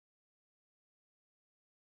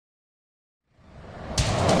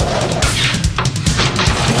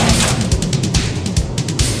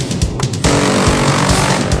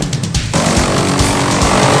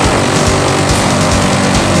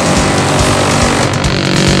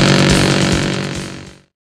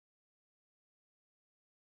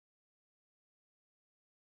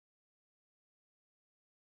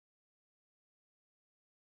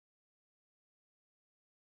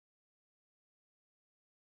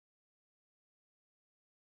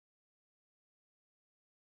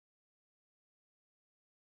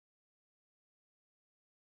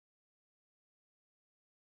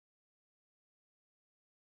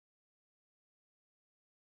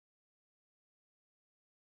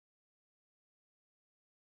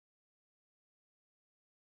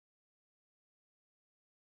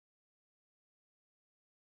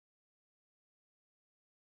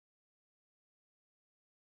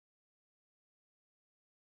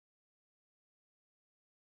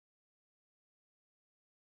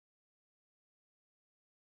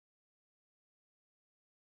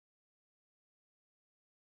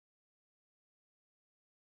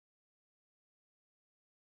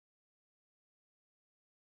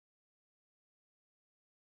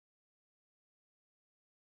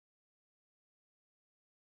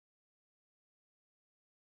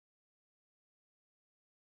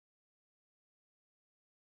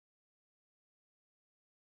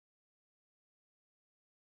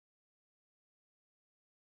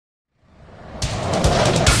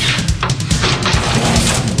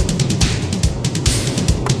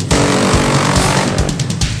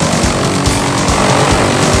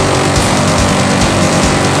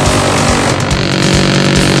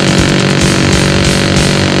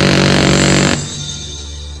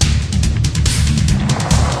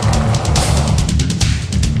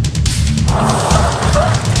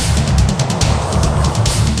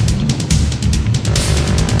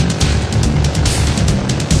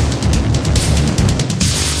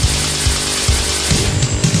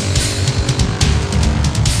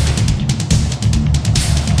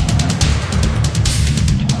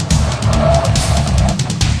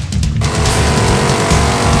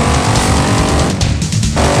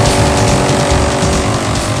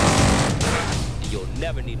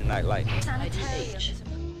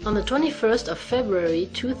On the 21st of February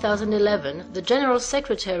 2011, the General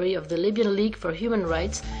Secretary of the Libyan League for Human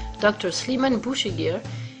Rights, Dr. Slimane Bouchiguir,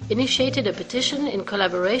 initiated a petition in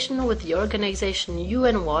collaboration with the organization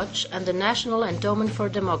UN Watch and the National Endowment for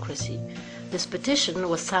Democracy. This petition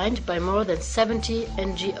was signed by more than 70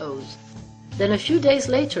 NGOs. Then a few days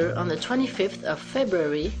later, on the 25th of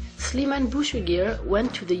February, Slimane Bouchiguir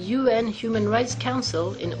went to the UN Human Rights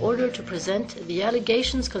Council in order to present the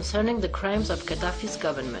allegations concerning the crimes of Gaddafi's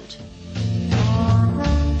government.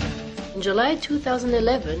 In July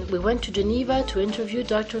 2011, we went to Geneva to interview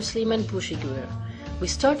Dr. Slimane Bouchiguir. We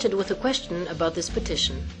started with a question about this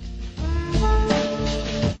petition.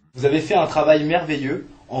 Vous avez fait un travail merveilleux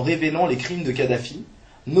en révélant les crimes de Kadhafi,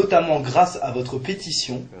 notamment grâce à votre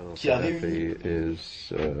pétition qui a réuni...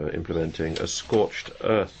 is implementing a scorched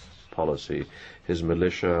earth policy. His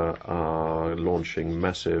militia are launching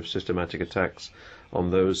massive systematic attacks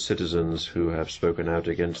on those citizens who have spoken out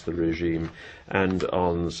against the regime and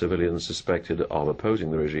on civilians suspected of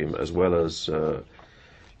opposing the regime, as well as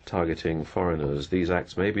targeting foreigners. These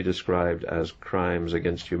acts may be described as crimes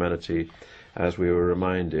against humanity, as we were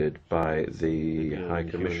reminded by the High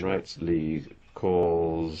Human Rights League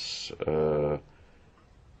calls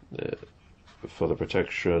for the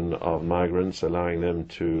protection of migrants, allowing them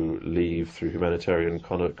to leave through humanitarian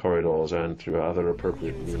corridors and through other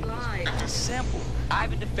appropriate means. It's simple.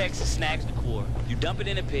 Ivan defects and snags the core. You dump it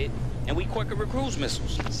in a pit, and we cork it with cruise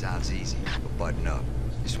missiles. Sounds easy, but button up.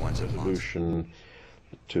 This one's a resolution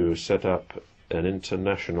to set up an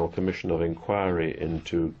international commission of inquiry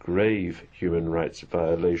into grave human rights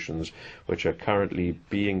violations which are currently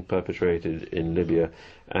being perpetrated in Libya,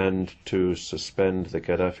 and to suspend the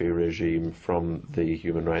Gaddafi regime from the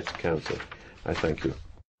Human Rights Council. I thank you.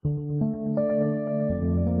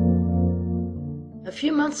 A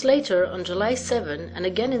few months later, on July 7, and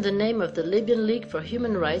again in the name of the Libyan League for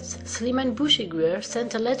Human Rights, Slimane Bouchiguir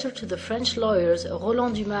sent a letter to the French lawyers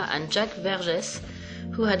Roland Dumas and Jacques Vergès,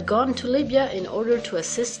 who had gone to Libya in order to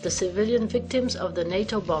assist the civilian victims of the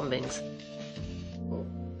NATO bombings.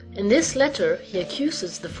 In this letter, he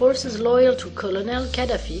accuses the forces loyal to Colonel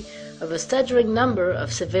Gaddafi of a staggering number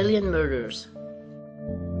of civilian murders.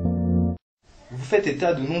 Vous faites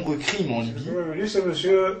état de nombreux crimes en Libye. Oui, c'est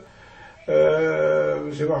monsieur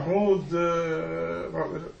Mahmoud.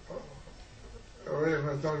 Oui,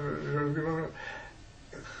 maintenant,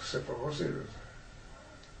 c'est pas possible.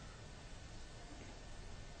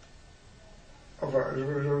 Enfin, le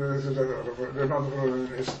nom de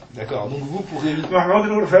l'ministre. D'accord, donc vous pourrez...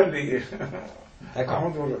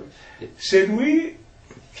 D'accord. C'est lui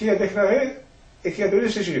qui a déclaré et qui a donné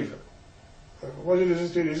ces chiffres. Moi, je les ai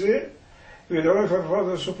utilisés, évidemment, il faut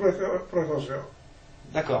prendre sous précaution.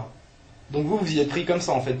 D'accord. Donc vous y êtes pris comme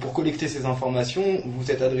ça, en fait. Pour collecter ces informations, vous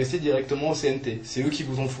êtes adressé directement au CNT. C'est eux qui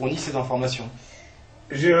vous ont fourni ces informations.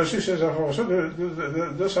 J'ai reçu ces informations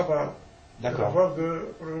de sa part. D'accord.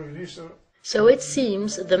 So it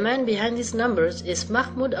seems the man behind these numbers is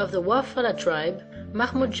Mahmoud of the Wafala tribe,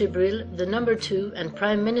 Mahmoud Jibril, the number 2 and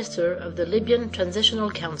Prime Minister of the Libyan Transitional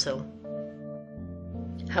Council.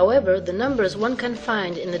 However, the numbers one can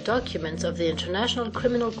find in the documents of the International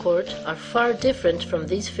Criminal Court are far different from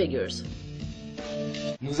these figures.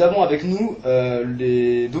 Nous avons avec nous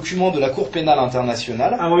les documents de la Cour pénale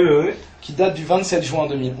internationale, qui datent du 27 juin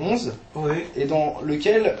 2011, et dans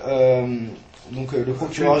lequel donc le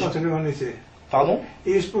procureur... Pardon ?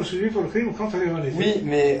 Il est poursuivi pour le crime contre l'humanité. Oui,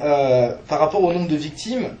 mais par rapport au nombre de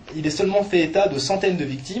victimes, il est seulement fait état de centaines de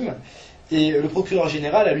victimes, et le procureur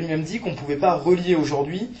général a lui-même dit qu'on ne pouvait pas relier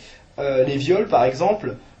aujourd'hui les viols, par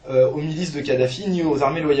exemple, aux milices de Kadhafi, ni aux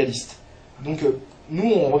armées loyalistes. Donc nous,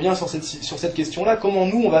 on revient sur cette question-là. Comment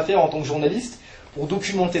nous, on va faire en tant que journalistes pour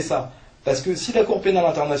documenter ça ? Parce que si la Cour pénale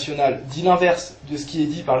internationale dit l'inverse de ce qui est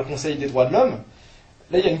dit par le Conseil des droits de l'homme,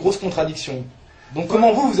 là, il y a une grosse contradiction. Donc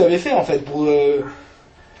comment vous avez fait, en fait, pour...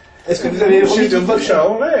 Est-ce que vous avez... C'est de bouche à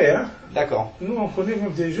oreille, hein. D'accord. Nous, on connaît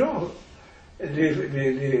même des gens, les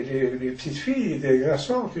petites filles, des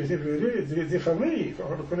garçons qui étaient venus, des familles,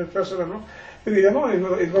 on ne connaît pas personnellement. Évidemment, ils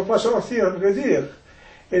ne vont pas sortir le dire.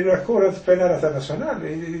 Et la Cour pénale internationale,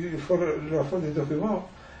 il leur faut des documents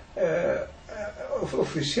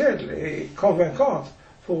officiels et convaincants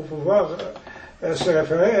pour pouvoir se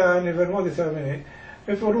référer à un événement déterminé.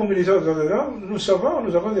 Mais pour nous, militants de droits de l'homme, nous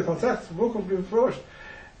avons des contacts beaucoup plus proches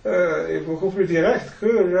et beaucoup plus directs que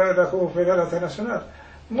la Cour pénale internationale.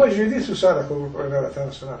 Moi, j'ai dit tout ça à la Cour pénale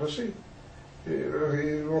internationale aussi.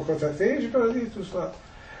 Ils m'ont contacté, je leur ai dit tout ça.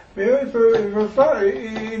 Mais eux,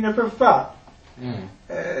 ils ne peuvent pas.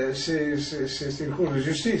 C'est une cour de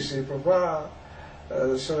justice, ils ne peuvent pas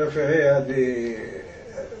se référer à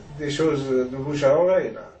des choses de bouche à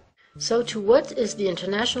oreille. Là. So to what is the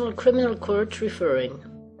International Criminal Court referring?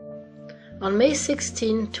 On May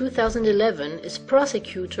 16, 2011, its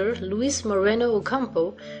prosecutor, Luis Moreno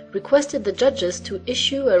Ocampo, requested the judges to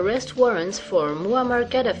issue arrest warrants for Muammar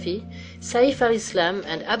Gaddafi, Saif al-Islam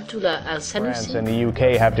and Abdullah al-Senussi. France and the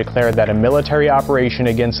UK have declared that a military operation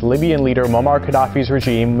against Libyan leader Muammar Gaddafi's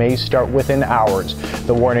regime may start within hours.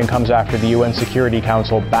 The warning comes after the UN Security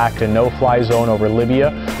Council backed a no-fly zone over Libya.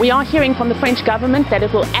 We are hearing from the French government that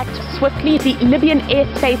it will act swiftly. The Libyan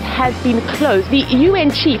airspace has been closed. The UN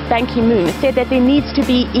chief, Ban Ki-moon, said that there needs to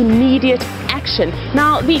be immediate action.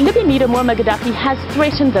 Now, the Libyan leader Muammar Gaddafi has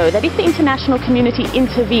threatened, though, that if the international community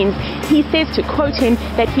intervenes, he says, to quote him,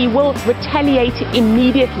 that he will retaliate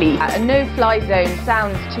immediately. A no-fly zone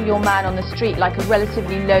sounds to your man on the street like a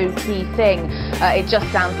relatively low-key thing. It just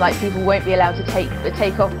sounds like people won't be allowed to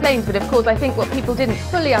take off planes. But of course, I think what people didn't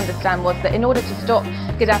fully understand was that in order to stop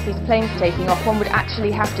Gaddafi's planes taking off, one would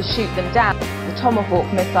actually have to shoot them down. The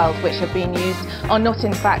Tomahawk missiles which have been used are not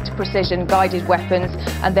in fact precision-guided weapons,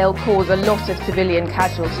 and they'll cause a lot of civilian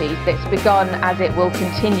casualties. It's begun, as it will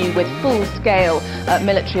continue, with full-scale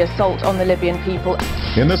military assault on the Libyan people.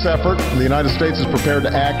 In this effort, the United States is prepared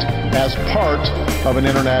to act as part of an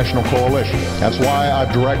international coalition. That's why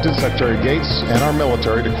I've directed Secretary Gates and our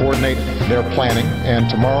military to coordinate their planning, and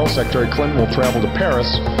tomorrow Secretary Clinton will travel to Paris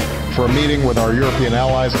for a meeting with our European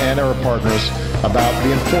allies and Arab partners about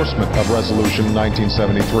the enforcement of Resolution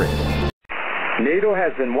 1973. NATO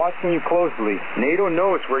has been watching you closely. NATO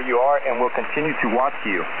knows where you are and will continue to watch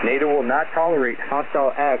you. NATO will not tolerate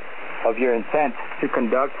hostile acts of your intent to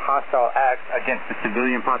conduct hostile acts against the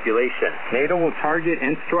civilian population. NATO will target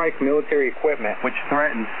and strike military equipment which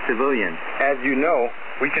threatens civilians. As you know,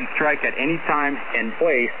 we can strike at any time and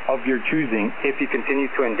place of your choosing if you continue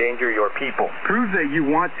to endanger your people. Prove that you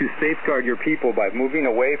want to safeguard your people by moving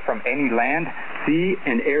away from any land, sea,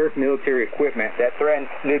 and air military equipment that threatens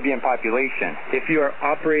Libyan population. If you are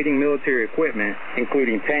operating military equipment,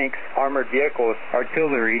 including tanks, armored vehicles,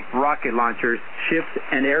 artillery, rocket launchers, ships,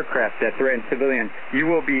 and aircraft that threaten civilians, you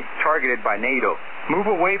will be targeted by NATO. Move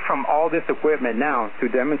away from all this equipment now to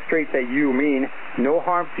demonstrate that you mean no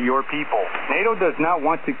harm to your people. NATO does not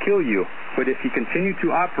want to kill you, but if you continue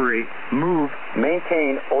to operate, move,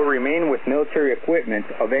 maintain, or remain with military equipment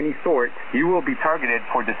of any sort, you will be targeted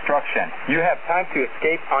for destruction. You have time to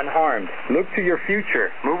escape unharmed. Look to your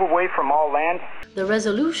future. Move away from all land. The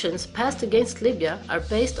resolutions passed against Libya are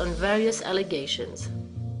based on various allegations.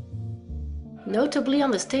 Notably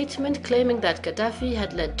on the statement claiming that Gaddafi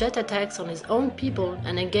had led jet attacks on his own people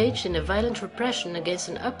and engaged in a violent repression against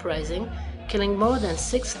an uprising, killing more than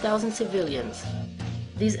 6,000 civilians.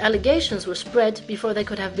 These allegations were spread before they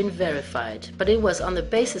could have been verified, but it was on the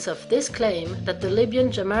basis of this claim that the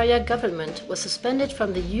Libyan Jamahiriya government was suspended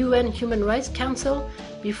from the UN Human Rights Council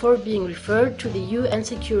before being referred to the UN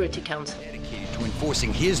Security Council. Dedicated to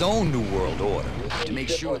enforcing his own New World Order, to make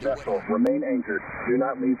sure that vessels remain anchored, do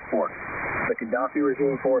not leave port. The Gaddafi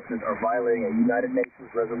regime forces are violating a United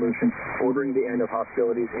Nations resolution ordering the end of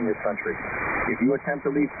hostilities in your country. If you attempt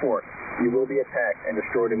to leave port, you will be attacked and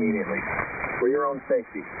destroyed immediately. For your own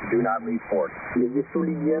safety, do not leave port. Les vaisseaux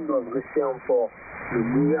libyens doivent rester en port. Le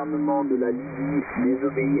gouvernement de la Libye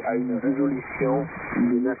désobéit à une résolution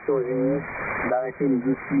des Nations Unies d'arrêter les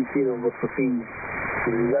hostilités dans votre pays. Si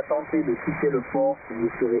vous attentez de quitter le port, vous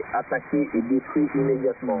serez attaqué et détruit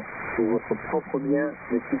immédiatement. Pour votre propre bien,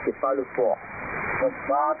 ne quittez pas le port.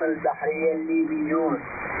 الضباط البحرية الليبيون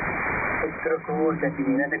اتركوا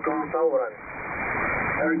سفينتكم فورا.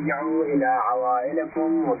 ارجعوا إلى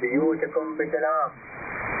عوائلكم وبيوتكم بسلام.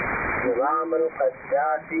 نظام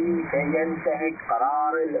القذافي سينتهك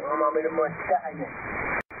قرار الأمم المتحدة.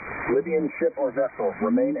 Libyan ship or vessel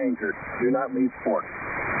remain anchored. Do not leave port.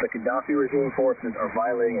 The Gaddafi regime forces are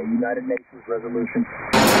violating a United Nations resolution.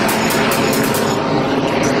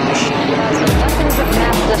 Lessons of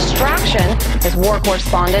mass distraction is war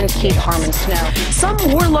correspondent Keith Harmon Snow. Some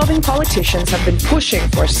war-loving politicians have been pushing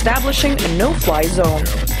for establishing a no-fly zone.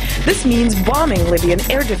 This means bombing Libyan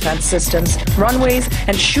air defense systems, runways,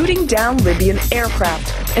 and shooting down Libyan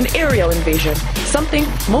aircraft, an aerial invasion, something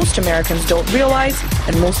most Americans don't realize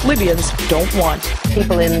and most Libyans don't want.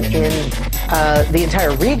 People in the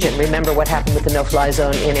entire region remember what happened with the no-fly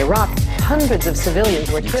zone in Iraq. Hundreds of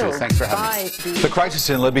civilians were killed. Thanks for having me. The crisis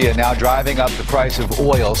in Libya now driving up the price of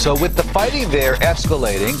oil. So with the fighting there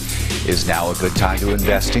escalating, is now a good time to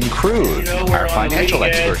invest in crude? Our financial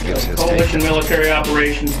expert gives his take. Coalition military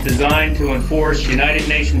operations designed to enforce United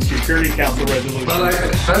Nations Security Council resolution. Well,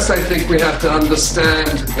 first I think we have to understand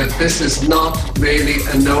that this is not really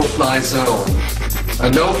a no-fly zone. A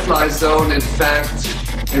no-fly zone, in fact,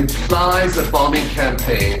 implies a bombing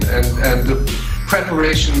campaign, and the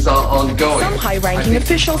preparations are ongoing. Some high-ranking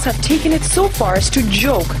officials have taken it so far as to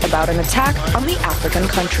joke about an attack on the African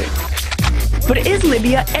country. But is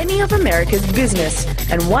Libya any of America's business?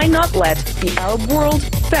 And why not let the Arab world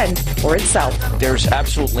fend for itself? There's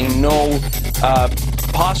absolutely no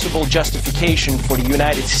possible justification for the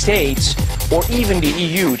United States or even the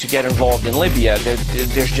EU to get involved in Libya.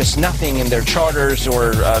 There's just nothing in their charters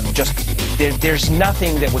or there's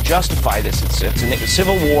nothing that would justify this. It's a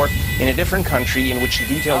civil war in a different country in which the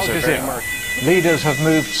details are very murky. Leaders have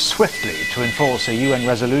moved swiftly to enforce a UN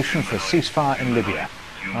resolution for a ceasefire in Libya.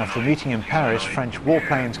 After a meeting in Paris, French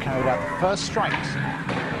warplanes carried out the first strikes.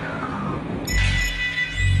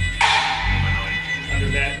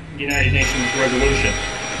 Under that United Nations resolution.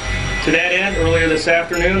 To that end, earlier this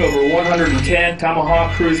afternoon, over 110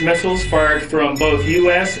 Tomahawk cruise missiles fired from both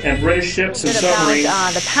U.S. and British ships and submarines.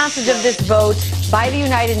 About the passage of this vote by the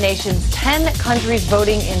United Nations, 10 countries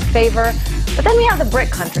voting in favor. But then we have the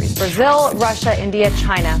BRIC countries, Brazil, Russia, India,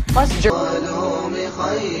 China, plus Germany.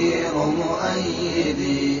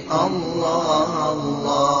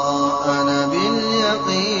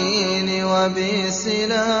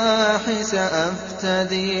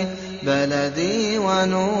 بلدي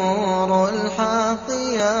ونور الحق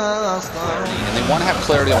يسطع. And they want to have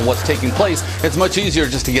clarity on what's taking place. It's much easier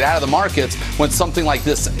just to get out of the markets when something like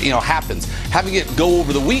this, happens. Having it go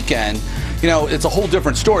over the weekend, it's a whole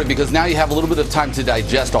different story because now you have a little bit of time to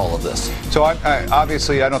digest all of this. So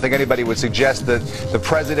obviously, I don't think anybody would suggest that the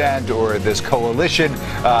president or this coalition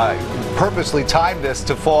purposely timed this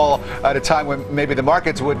to fall at a time when maybe the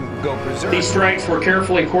markets wouldn't go berserk. These strikes were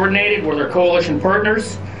carefully coordinated with our coalition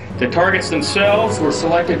partners. The targets themselves were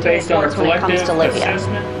selected based on our collective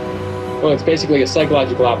assessment. Well, it's basically a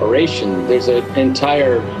psychological operation. There's an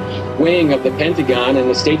entire wing of the Pentagon and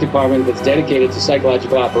the State Department that's dedicated to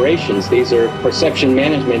psychological operations. These are perception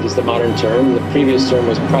management is the modern term. The previous term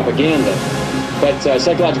was propaganda. But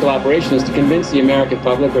psychological operation is to convince the American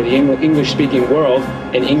public or the English-speaking world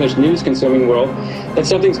and English news-consuming world that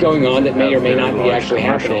something's going on that may or may not be actually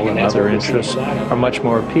happening. And other interests are much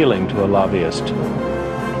more appealing to a lobbyist.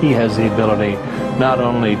 He has the ability not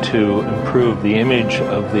only to improve the image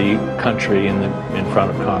of the country in front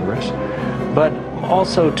of Congress, but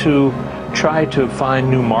also to try to find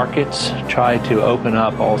new markets, try to open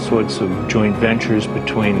up all sorts of joint ventures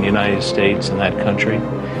between the United States and that country.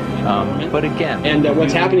 But again... And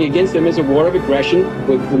what's happening against them is a war of aggression,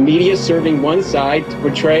 with the media serving one side to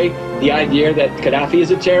portray the idea that Gaddafi is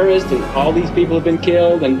a terrorist and all these people have been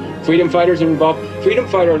killed and freedom fighters are involved. Freedom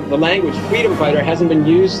fighter, the language freedom fighter hasn't been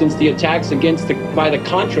used since the attacks by the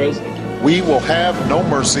Contras. We will have no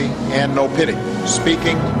mercy and no pity.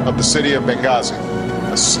 Speaking of the city of Benghazi,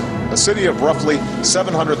 a city of roughly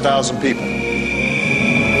 700,000 people.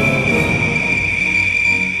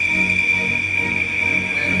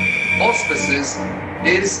 Auspices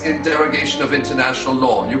is in derogation of international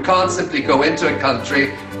law. You can't simply go into a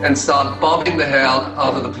country and start bombing the hell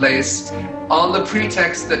out of the place on the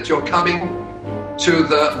pretext that you're coming to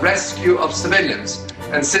the rescue of civilians.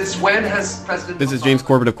 And since when has President... This is James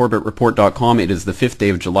Corbett of CorbettReport.com. It is the 5th day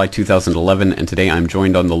of July 2011, and today I'm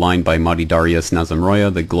joined on the line by Madi Darius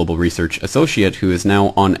Nazamroya, the Global Research Associate, who is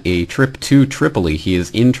now on a trip to Tripoli. He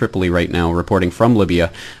is in Tripoli right now, reporting from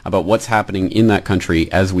Libya about what's happening in that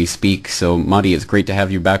country as we speak. So, Madi, it's great to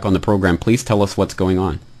have you back on the program. Please tell us what's going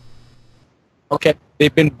on. Okay.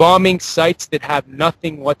 They've been bombing sites that have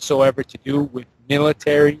nothing whatsoever to do with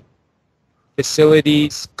military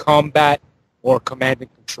facilities, combat, or command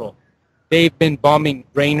and control. They've been bombing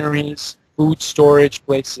granaries, food storage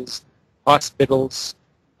places, hospitals.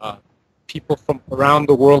 People from around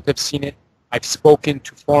the world have seen it. I've spoken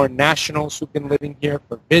to foreign nationals who've been living here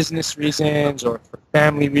for business reasons or for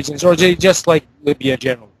family reasons, or they just like Libya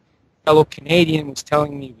generally. A fellow Canadian was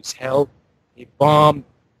telling me it was hell. They bombed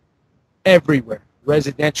everywhere.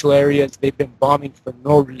 Residential areas, they've been bombing for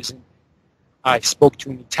no reason. I spoke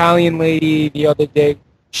to an Italian lady the other day.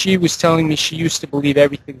 She was telling me she used to believe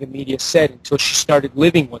everything the media said until she started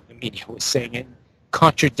living what the media was saying and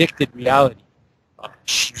contradicted reality.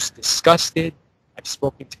 She was disgusted. I've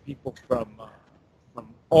spoken to people from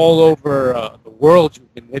all over the world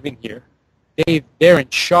who've been living here. They're in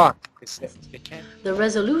shock because they can't. The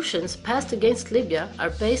resolutions passed against Libya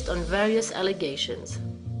are based on various allegations.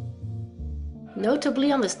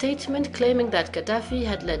 Notably on the statement claiming that Gaddafi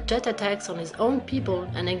had led jet attacks on his own people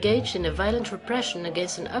and engaged in a violent repression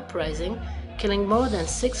against an uprising, killing more than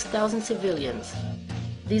 6,000 civilians.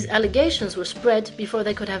 These allegations were spread before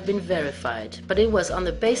they could have been verified, but it was on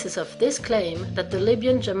the basis of this claim that the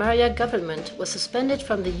Libyan Jamahiriya government was suspended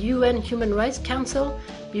from the UN Human Rights Council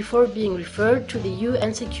before being referred to the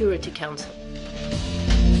UN Security Council.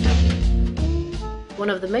 One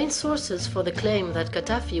of the main sources for the claim that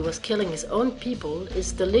Gaddafi was killing his own people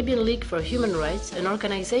is the Libyan League for Human Rights, an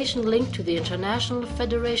organization linked to the International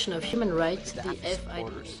Federation of Human Rights, the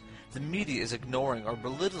FID. The media is ignoring or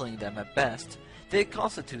belittling them at best. They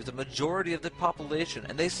constitute the majority of the population,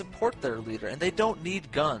 and they support their leader, and they don't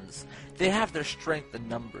need guns. They have their strength in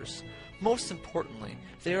numbers. Most importantly,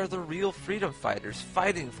 they are the real freedom fighters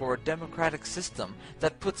fighting for a democratic system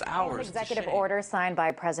that puts ours to shame. An executive order signed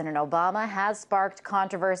by President Obama has sparked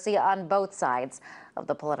controversy on both sides of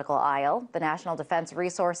the political aisle. The National Defense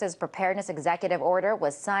Resources Preparedness Executive Order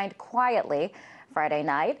was signed quietly Friday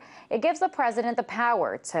night. It gives the president the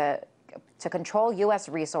power to control U.S.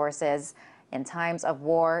 resources in times of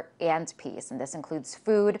war and peace, and this includes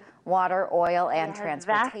food, water, oil, and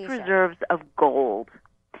transportation. Vast reserves of gold,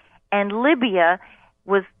 and Libya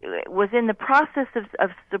was in the process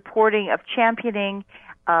of championing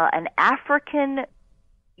an African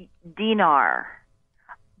dinar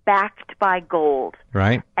backed by gold,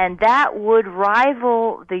 right? And that would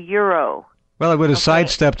rival the euro. Well, it would have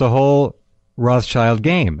sidestepped the whole Rothschild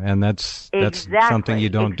game, and that's something you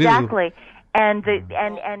don't do. Exactly. And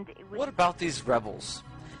what about these rebels?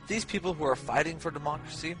 These people who are fighting for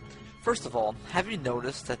democracy? First of all, have you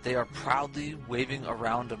noticed that they are proudly waving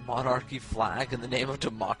around a monarchy flag in the name of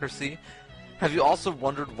democracy? Have you also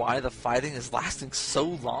wondered why the fighting is lasting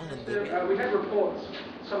so long in Libya? We had reports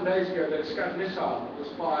some days ago that a Scud missile was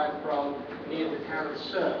fired from near the town of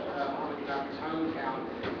Sirte, Mohammed Gaddafi's hometown.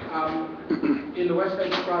 In the West, they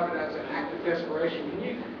described it as an act of desperation. Can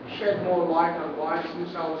you shed more light on why this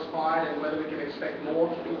missile was fired and whether we can expect more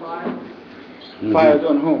to be fired? Fired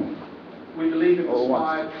on whom? We believe it was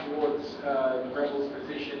fired towards the rebels'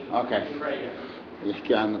 position in Praga.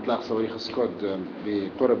 يحكي عن إطلاق صواريخ سكود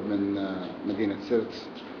بقرب من مدينة سرت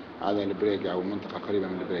على البريكة أو منطقة قريبة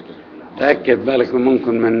من البريكة. تأكد بالك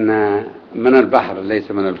ممكن من البحر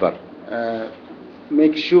ليس من البر.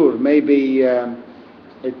 Make sure maybe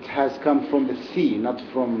it has come from the sea, not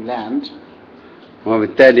from land.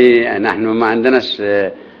 وبالتالي نحن ما عندناش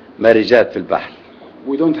بارجات في البحر.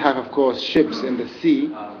 We don't have, of course, ships in the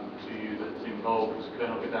sea.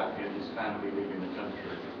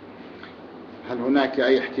 هل هناك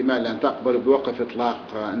أي احتمال أن تقبل بوقف إطلاق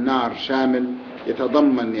نار شامل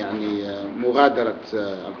يتضمن يعني مغادرة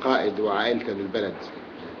القائد وعائلته للبلد؟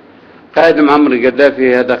 قائد معمر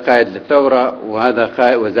القذافي هذا قائد للثورة وهذا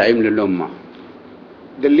قائد وزعيم للأمة.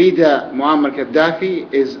 The leader Muammar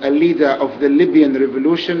Gaddafi is a leader of the Libyan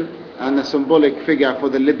revolution and a symbolic figure for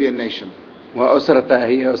the Libyan nation. وأسرته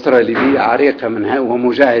هي أسرة ليبية عريقة منها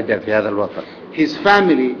ومجاهدة في هذا الوطن. His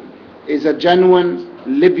family is a genuine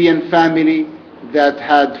Libyan family that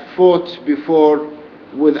had fought before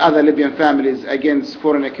with other Libyan families against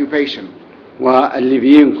foreign occupation.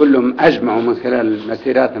 والليبيين كلهم أجمعوا من خلال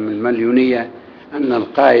مسيراتهم المليونية أن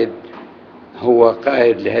القائد هو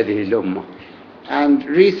قائد لهذه الأمة. And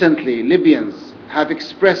recently Libyans have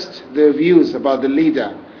expressed their views about the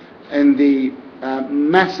leader in the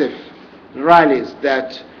massive rallies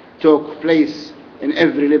that took place in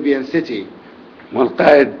every Libyan city.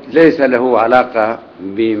 والقائد ليس له علاقة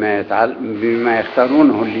بما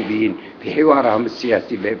يختارونه الليبيين في حوارهم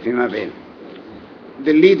السياسي فيما بينهم.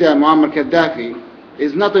 The leader Muammar Gaddafi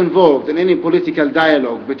is not involved in any political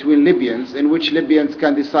dialogue between Libyans in which Libyans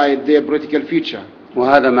can decide their political future.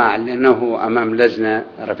 وهذا ما أعلنه أمام لجنة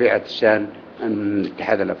رفيعة الشأن من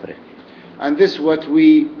الاتحاد الأفريقي. And this is what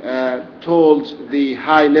we told the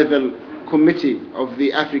high-level committee of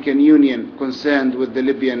the African Union concerned with the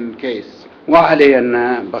Libyan case. وعليه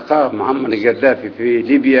أن بقاء معمر القذافي في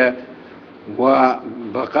ليبيا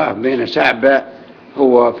وبقاء بين شعبه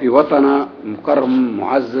هو في وطنه مكرم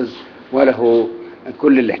معزز وله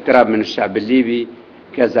كل الاحترام من الشعب الليبي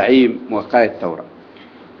كزعيم وقائد ثورة.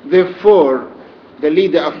 Therefore, the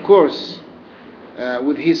leader, of course,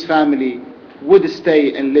 with his family, would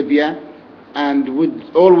stay in Libya and would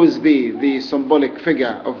always be the symbolic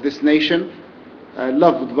figure of this nation,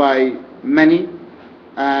 loved by many,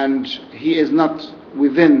 and he is not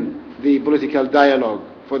within the political dialogue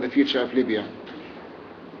for the future of Libya.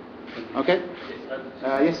 Okay?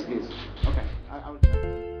 Yes, please. Okay. I will try.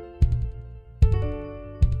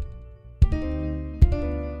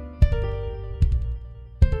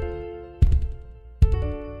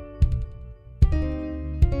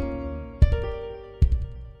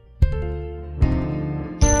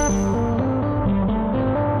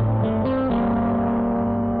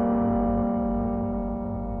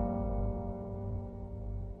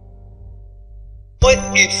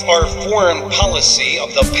 What if our foreign policy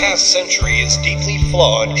of the past century is deeply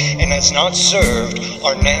flawed and has not served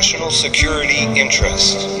our national security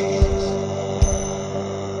interests?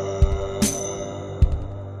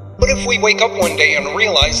 What if we wake up one day and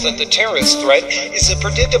realize that the terrorist threat is a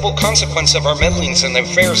predictable consequence of our meddlings in the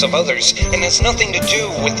affairs of others and has nothing to do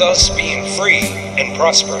with us being free and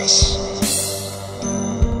prosperous?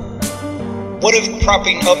 What if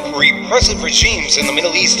propping up repressive regimes in the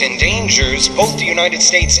Middle East endangers both the United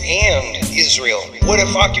States and Israel? What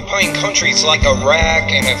if occupying countries like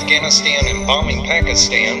Iraq and Afghanistan and bombing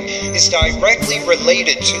Pakistan is directly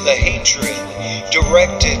related to the hatred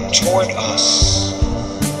directed toward us?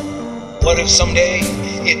 What if someday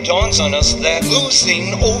it dawns on us that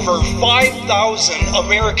losing over 5,000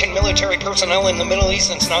 American military personnel in the Middle East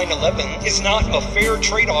since 9/11 is not a fair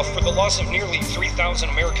trade-off for the loss of nearly 3,000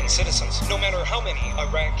 American citizens, no matter how many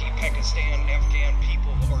Iraqi, Pakistan, Afghan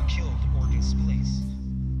people are killed or displaced?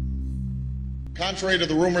 Contrary to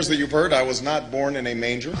the rumors that you've heard, I was not born in a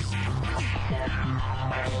manger.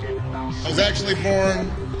 I was actually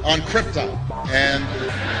born on Krypton and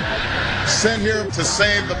sent here to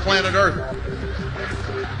save the planet Earth.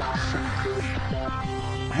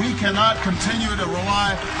 We cannot continue to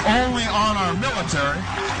rely only on our military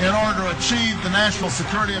in order to achieve the national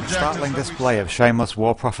security objectives. Startling display of shameless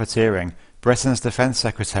war profiteering, Britain's Defence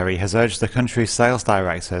Secretary has urged the country's sales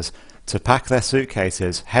directors to pack their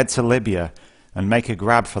suitcases, head to Libya, and make a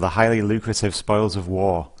grab for the highly lucrative spoils of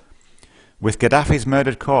war. With Gaddafi's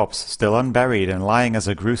murdered corpse still unburied and lying as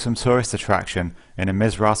a gruesome tourist attraction in a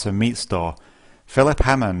Misrata meat store, Philip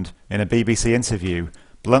Hammond, in a BBC interview,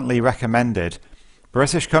 bluntly recommended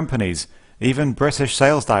British companies, even British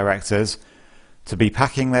sales directors, to be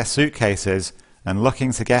packing their suitcases and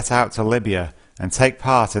looking to get out to Libya and take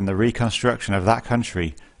part in the reconstruction of that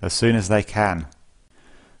country as soon as they can.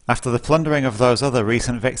 After the plundering of those other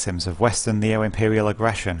recent victims of Western neo-imperial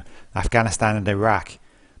aggression, Afghanistan and Iraq,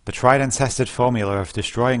 the tried and tested formula of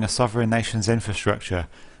destroying a sovereign nation's infrastructure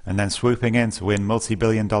and then swooping in to win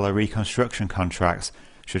multi-billion-dollar reconstruction contracts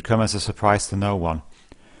should come as a surprise to no one.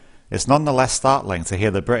 It's nonetheless startling to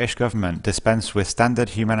hear the British government dispense with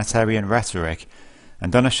standard humanitarian rhetoric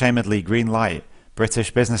and unashamedly green-light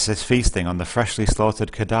British businesses feasting on the freshly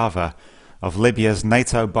slaughtered cadaver of Libya's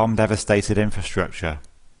NATO bomb-devastated infrastructure.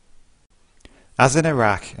 As in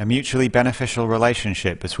Iraq, a mutually beneficial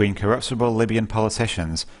relationship between corruptible Libyan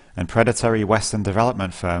politicians and predatory Western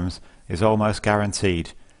development firms is almost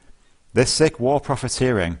guaranteed. This sick war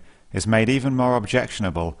profiteering is made even more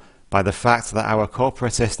objectionable by the fact that our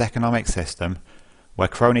corporatist economic system, where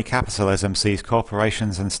crony capitalism sees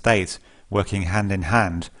corporations and state working hand in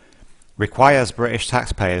hand, requires British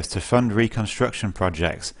taxpayers to fund reconstruction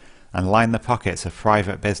projects and line the pockets of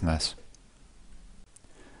private business.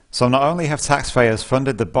 So not only have taxpayers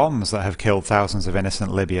funded the bombs that have killed thousands of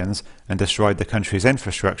innocent Libyans and destroyed the country's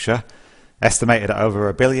infrastructure, estimated at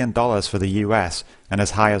over $1 billion for the US and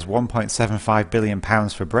as high as £1.75 billion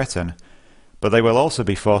for Britain, but they will also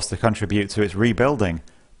be forced to contribute to its rebuilding,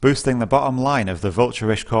 boosting the bottom line of the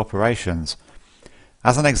vulturish corporations.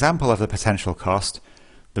 As an example of the potential cost,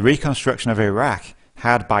 the reconstruction of Iraq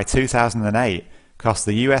had by 2008 cost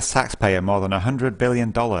the US taxpayer more than $100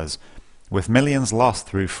 billion, with millions lost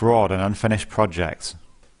through fraud and unfinished projects.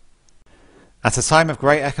 At a time of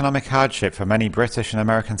great economic hardship for many British and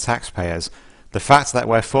American taxpayers, the fact that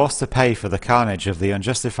we're forced to pay for the carnage of the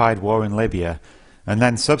unjustified war in Libya and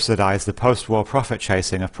then subsidise the post-war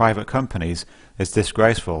profit-chasing of private companies is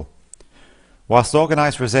disgraceful. Whilst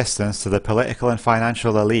organised resistance to the political and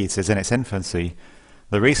financial elite is in its infancy,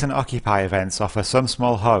 the recent Occupy events offer some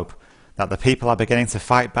small hope that the people are beginning to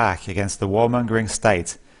fight back against the warmongering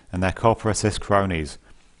state and their corporatist cronies.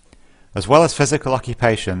 As well as physical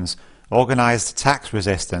occupations, organised tax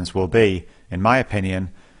resistance will be, in my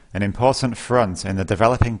opinion, an important front in the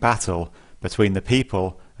developing battle between the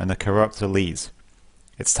people and the corrupt elite.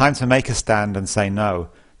 It's time to make a stand and say no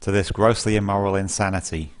to this grossly immoral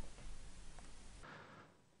insanity.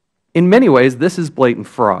 In many ways, this is blatant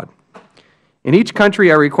fraud. In each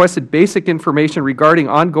country, I requested basic information regarding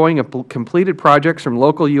ongoing and completed projects from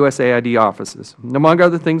local USAID offices. And among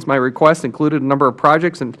other things, my request included a number of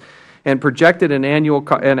projects and projected and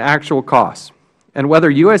actual costs, and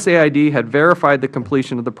whether USAID had verified the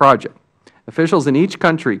completion of the project. Officials in each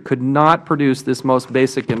country could not produce this most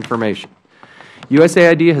basic information.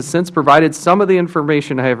 USAID has since provided some of the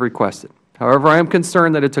information I have requested. However, I am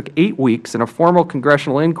concerned that it took 8 weeks and a formal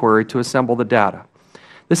congressional inquiry to assemble the data.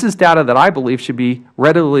 This is data that I believe should be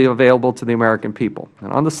readily available to the American people.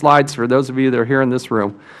 And on the slides, for those of you that are here in this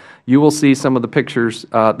room, you will see some of the pictures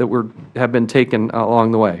that have been taken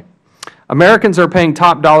along the way. Americans are paying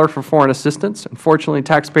top dollar for foreign assistance. Unfortunately,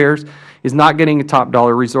 taxpayers is not getting top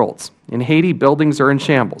dollar results. In Haiti, buildings are in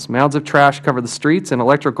shambles. Mounds of trash cover the streets, and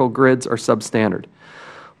electrical grids are substandard.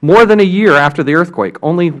 More than a year after the earthquake,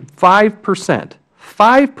 only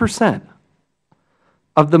 5%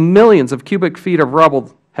 of the millions of cubic feet of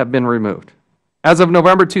rubble have been removed. As of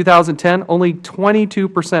November 2010, only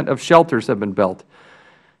 22% of shelters have been built.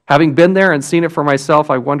 Having been there and seen it for myself,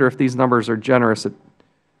 I wonder if these numbers are generous.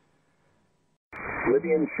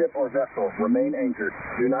 Libyan ship or vessel remain anchored.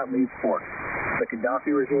 Do not leave port. The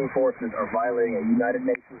Gaddafi regime forces are violating a United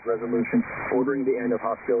Nations resolution ordering the end of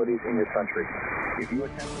hostilities in your country. If you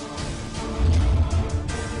attempt...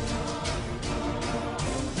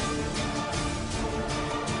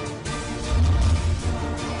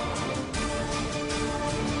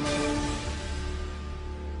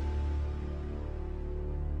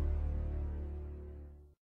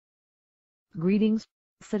 Greetings,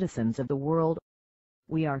 citizens of the world.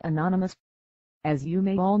 We are anonymous. As you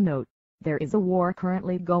may all know, there is a war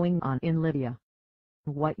currently going on in Libya.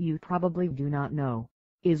 What you probably do not know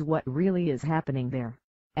is what really is happening there,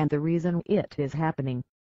 and the reason it is happening.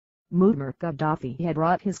 Muammar Gaddafi had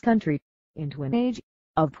brought his country into an age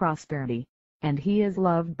of prosperity, and he is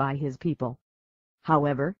loved by his people.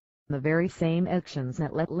 However, the very same actions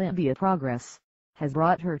that let Libya progress has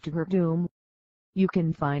brought her to her doom. You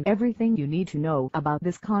can find everything you need to know about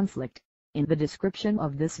this conflict in the description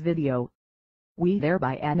of this video. We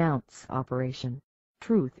thereby announce Operation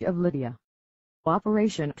Truth of Libya.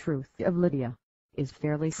 Operation Truth of Libya is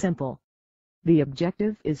fairly simple. The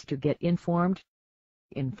objective is to get informed.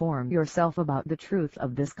 Inform yourself about the truth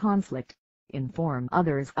of this conflict. Inform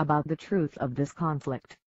others about the truth of this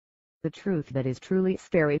conflict. The truth that is truly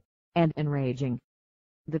scary and enraging.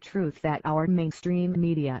 The truth that our mainstream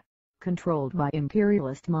media, controlled by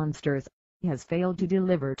imperialist monsters, has failed to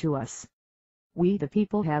deliver to us. We the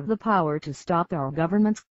people have the power to stop our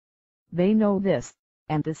governments. They know this,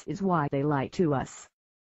 and this is why they lie to us.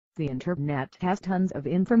 The internet has tons of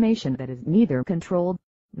information that is neither controlled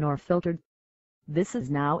nor filtered. This is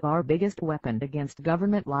now our biggest weapon against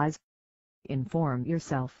government lies. Inform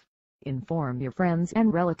yourself. Inform your friends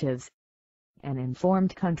and relatives. An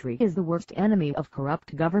informed country is the worst enemy of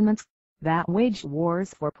corrupt governments that wage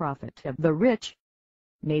wars for profit of the rich.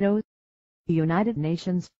 NATO, the United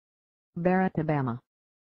Nations, Barack Obama,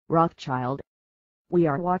 Rothschild. We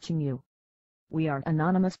are watching you. We are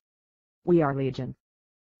anonymous. We are legion.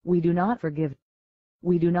 We do not forgive.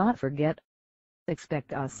 We do not forget.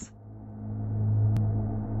 Expect us.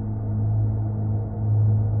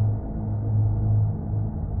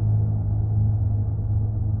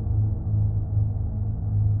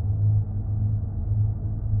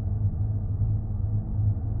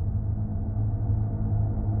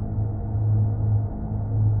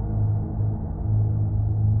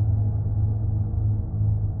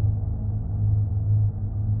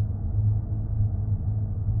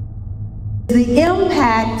 The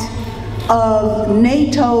impact of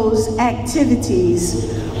NATO's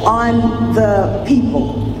activities on the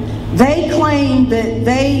people. They claim that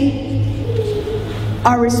they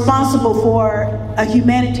are responsible for a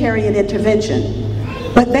humanitarian intervention,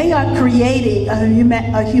 but they are creating a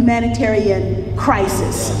humanitarian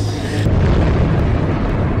crisis.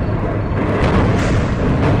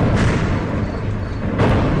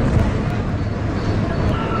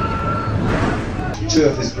 Two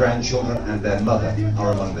of his grandchildren and their mother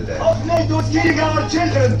are among the dead. NATO is killing our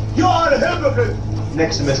children! You are a hypocrite!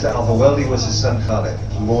 Next to Mr. Al-Zaweldi was his son Khalid,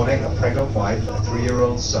 mourning a pregnant wife, a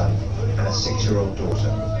 3-year-old son, and a 6-year-old daughter.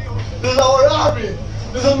 This is our army!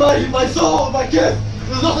 This is my soul, my kids!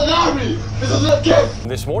 This is not an army! This is a kids!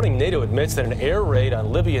 This morning, NATO admits that an air raid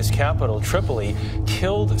on Libya's capital, Tripoli,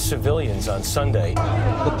 killed civilians on Sunday.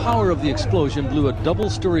 The power of the explosion blew a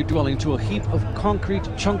double-story dwelling to a heap of concrete,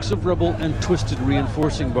 chunks of rubble, and twisted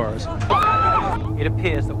reinforcing bars. It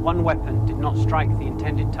appears that one weapon did not strike the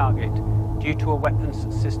intended target due to a weapons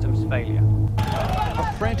systems failure.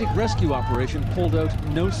 A frantic rescue operation pulled out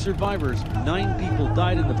no survivors. 9 people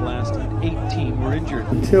died in the blast and 18 were injured.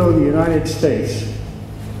 Until the United States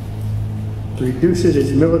reduces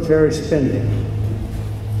its military spending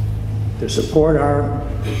to support our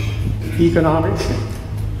economic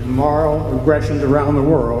and moral aggressions around the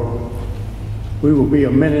world, we will be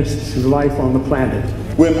a menace to life on the planet.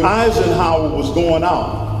 When Eisenhower was going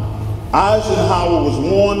out, Eisenhower was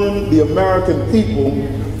warning the American people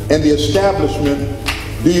and the establishment,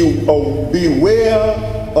 beware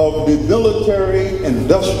of the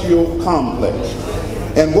military-industrial complex.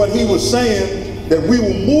 And what he was saying, that we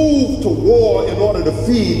will move to war in order to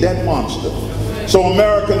feed that monster. So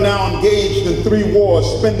America now engaged in 3 wars,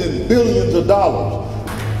 spending billions of dollars.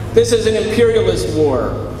 This is an imperialist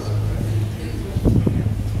war.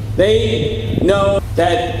 They know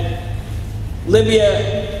that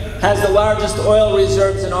Libya has the largest oil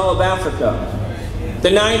reserves in all of Africa, the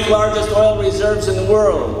 9th largest oil reserves in the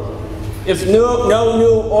world. If no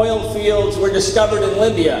new oil fields were discovered in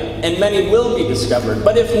Libya, and many will be discovered,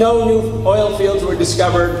 but if no new oil fields were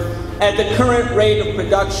discovered, at the current rate of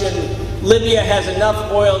production, Libya has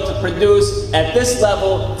enough oil to produce at this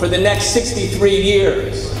level for the next 63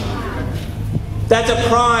 years. That's a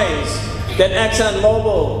prize that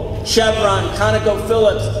ExxonMobil, Chevron,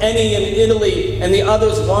 ConocoPhillips, Eni in Italy, and the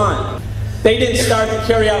others want. They didn't start to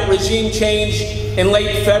carry out regime change in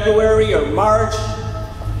late February or March.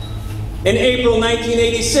 In April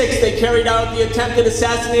 1986, they carried out the attempted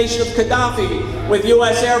assassination of Gaddafi with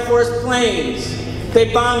U.S. Air Force planes.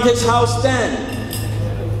 They bombed his house then.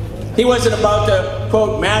 He wasn't about to,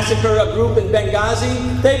 quote, massacre a group in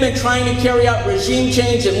Benghazi. They've been trying to carry out regime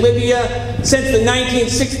change in Libya since the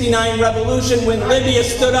 1969 revolution, when Libya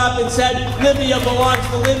stood up and said, Libya belongs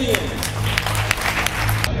to Libyans.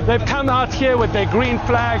 They've come out here with their green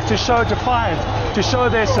flags to show defiance, to show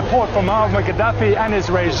their support for Muammar Gaddafi and his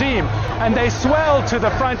regime. And they swell to the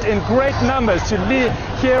front in great numbers to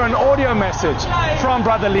hear an audio message from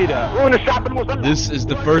Brother Leader. This is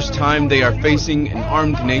the first time they are facing an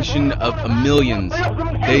armed nation of millions.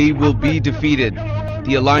 They will be defeated.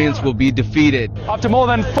 The alliance will be defeated. After more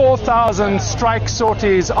than 4,000 strike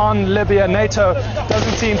sorties on Libya, NATO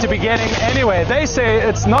doesn't seem to be getting anywhere. They say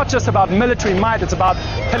it's not just about military might, it's about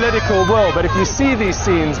political will. But if you see these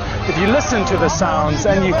scenes, if you listen to the sounds,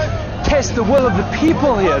 and you test the will of the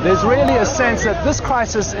people here, there's really a sense that this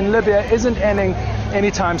crisis in Libya isn't ending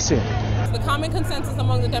anytime soon. The common consensus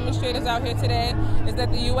among the demonstrators out here today is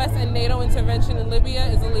that the U.S. and NATO intervention in Libya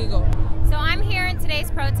is illegal. So I'm here in today's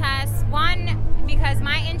protest, one, because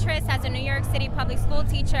my interest as a New York City public school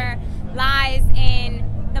teacher lies in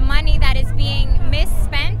the money that is being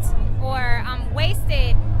misspent or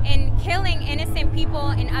wasted in killing innocent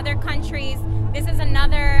people in other countries. This is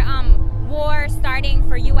another war starting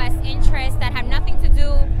for U.S. interests that have nothing to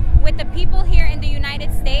do with the people here in the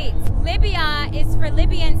United States. Libya is for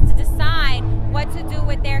Libyans to decide what to do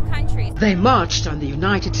with their countries. They marched on the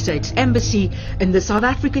United States Embassy in the South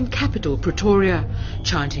African capital, Pretoria,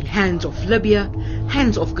 chanting hands off Libya,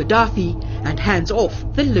 hands off Gaddafi, and hands off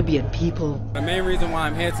the Libyan people. The main reason why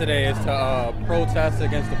I'm here today is to protest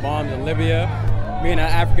against the bombs in Libya. Being an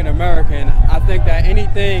African American, I think that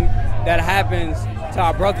anything that happens to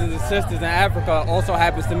our brothers and sisters in Africa also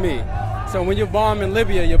happens to me. So when you're bombing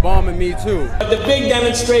Libya, you're bombing me too. The big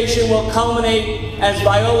demonstration will culminate, as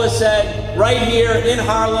Viola said, right here in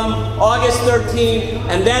Harlem, August 13th,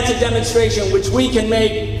 and that's a demonstration which we can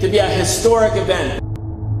make to be a historic event.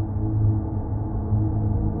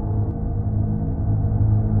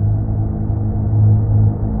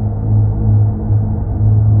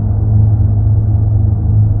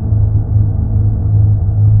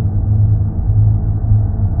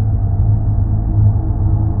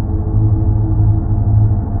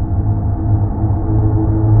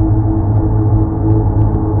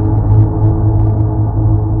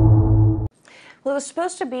 Well, it was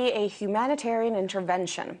supposed to be a humanitarian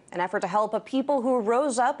intervention, an effort to help a people who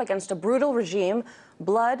rose up against a brutal regime,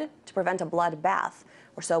 blood to prevent a bloodbath,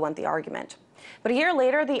 or so went the argument. But a year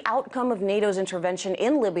later, the outcome of NATO's intervention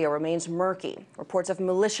in Libya remains murky. Reports of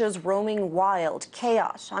militias roaming wild,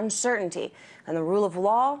 chaos, uncertainty, and the rule of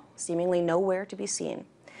law seemingly nowhere to be seen.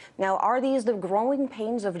 Now, are these the growing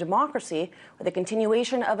pains of democracy, or the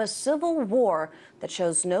continuation of a civil war that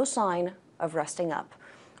shows no sign of resting up?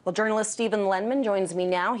 Well, journalist Stephen Lenman joins me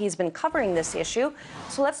now. He's been covering this issue.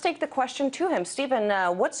 So let's take the question to him. Stephen,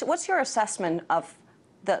 what's your assessment of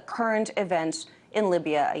the current events in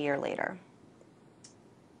Libya a year later?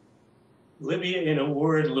 Libya, in a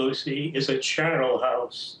word, Lucy, is a charnel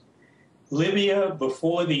house. Libya,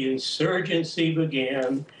 before the insurgency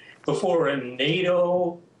began, before a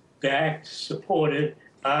NATO-backed, supported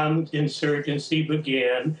armed insurgency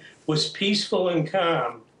began, was peaceful and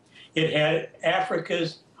calm. It had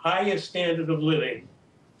Africa's highest standard of living.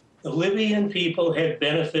 The Libyan people had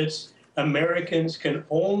benefits Americans can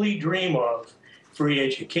only dream of: free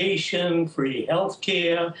education, free health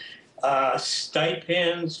care,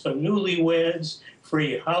 stipends for newlyweds,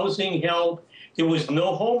 free housing help. There was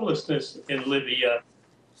no homelessness in Libya.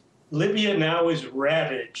 Libya now is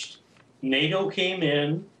ravaged. NATO came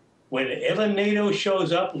in. Whenever NATO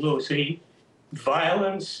shows up, Lucy,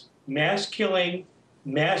 violence, mass killing,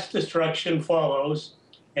 mass destruction follows.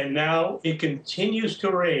 And now it continues to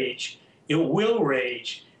rage. It will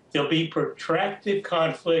rage. There'll be protracted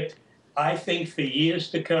conflict. I think for years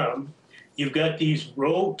to come, you've got these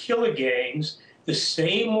rogue killer gangs, the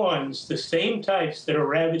same ones, the same types that are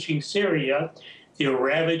ravaging Syria, they're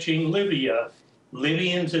ravaging Libya.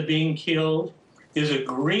 Libyans are being killed. There's a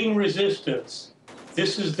green resistance.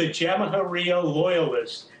 This is the Jamahiriya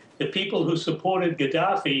loyalists, the people who supported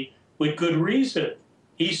Gaddafi with good reason.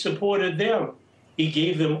 He supported them. He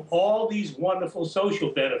gave them all these wonderful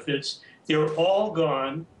social benefits. They're all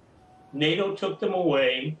gone. NATO took them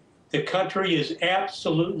away. The country is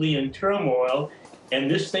absolutely in turmoil,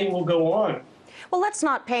 and this thing will go on. Well, let's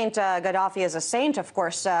not paint Gaddafi as a saint. Of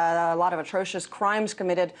course, a lot of atrocious crimes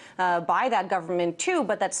committed by that government, too,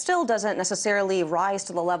 but that still doesn't necessarily rise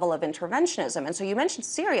to the level of interventionism. And so you mentioned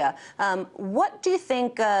Syria. What do you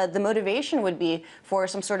think the motivation would be for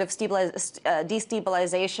some sort of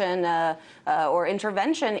destabilization or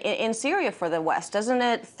intervention in Syria for the West? Doesn't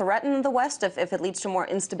it threaten the West if it leads to more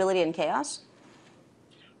instability and chaos?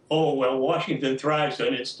 Oh, well, Washington thrives on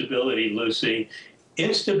instability, Lucy.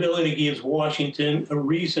 Instability gives Washington a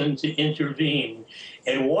reason to intervene.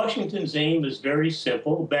 And Washington's aim is very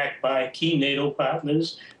simple, backed by key NATO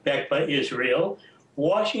partners, backed by Israel.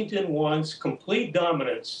 Washington wants complete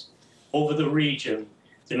dominance over the region,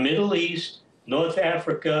 the Middle East, North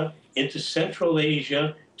Africa, into Central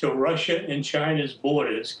Asia, to Russia and China's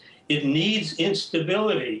borders. It needs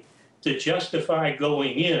instability to justify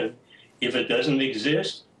going in. If it doesn't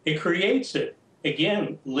exist, it creates it.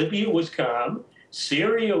 Again, Libya was calm.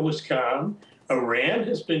 Syria was calm. Iran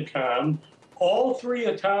has been calm. All three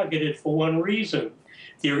are targeted for one reason.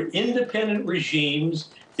 They're independent regimes.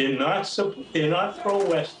 They're not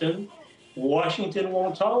pro-Western. Washington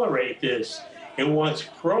won't tolerate this. It wants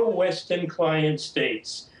pro-Western client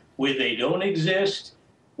states. Where they don't exist,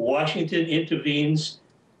 Washington intervenes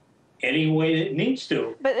any way it needs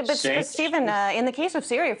to. But Stephen, in the case of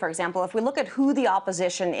Syria, for example, if we look at who the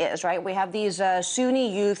opposition is, right, we have these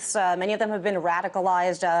Sunni youths. Many of them have been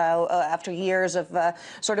radicalized after years of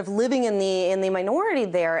sort of living in the minority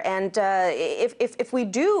there. And if we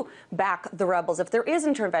do back the rebels, if there is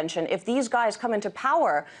intervention, if these guys come into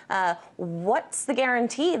power, what's the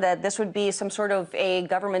guarantee that this would be some sort of a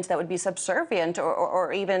government that would be subservient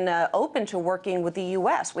or even open to working with the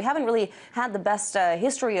U.S.? We haven't really had the best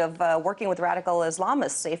history of working with radical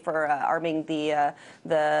Islamists, say for arming the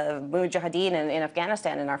Mujahideen in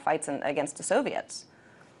Afghanistan in our fights against the Soviets.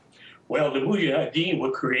 Well, the Mujahideen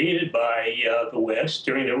were created by the West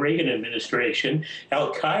during the Reagan administration.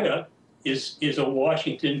 Al-Qaeda is a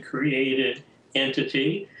Washington-created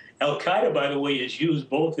entity. Al-Qaeda, by the way, is used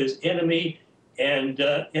both as enemy and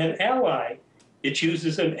an ally. It's used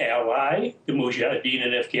as an ally, the Mujahideen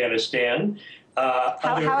in Afghanistan.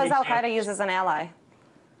 How is Al-Qaeda used as an ally?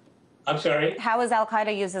 I'm sorry? How is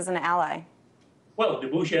Al-Qaeda used as an ally? Well, the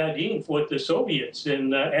Mujahideen fought the Soviets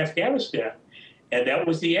in Afghanistan, and that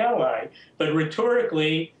was the ally. But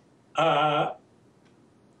rhetorically, Al-Qaeda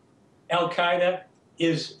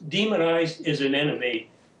is demonized as an enemy,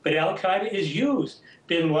 but Al-Qaeda is used.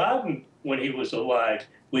 Bin Laden, when he was alive,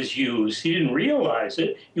 was used. He didn't realize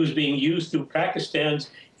it. He was being used through Pakistan's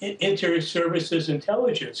inter-services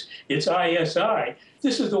intelligence. It's ISI.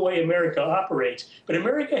 This is the way America operates. But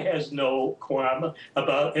America has no qualm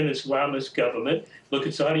about an Islamist government. Look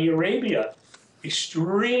at Saudi Arabia.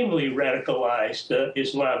 Extremely radicalized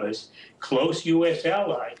Islamists, close U.S.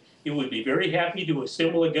 ally. It would be very happy to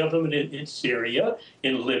assemble a government in Syria,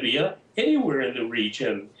 in Libya, anywhere in the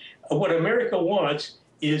region. What America wants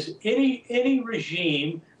is any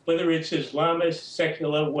regime, whether it's Islamist,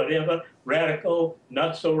 secular, whatever, radical,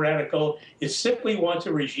 not so radical, it simply wants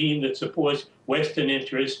a regime that supports Western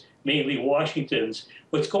interests, mainly Washington's.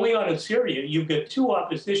 What's going on in Syria, you've got two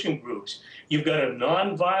opposition groups. You've got a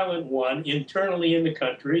nonviolent one internally in the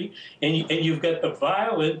country, and you've got the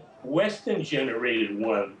violent Western-generated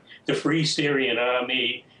one, the Free Syrian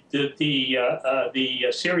Army, the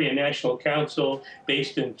Syrian National Council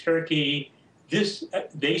based in Turkey.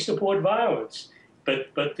 They support violence.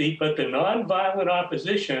 But the nonviolent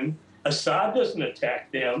opposition, Assad doesn't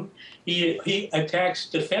attack them. He attacks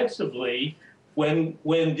defensively when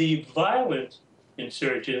the violent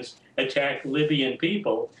insurgents attack Libyan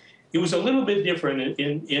people. It was a little bit different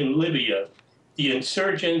in Libya. The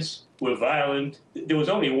insurgents were violent. There was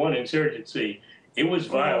only one insurgency. It was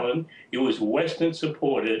violent. It was Western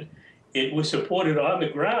supported. It was supported on the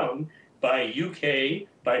ground by UK,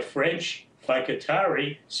 by French, by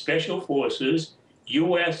Qatari special forces,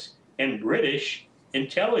 U.S. and British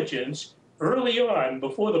intelligence. Early on,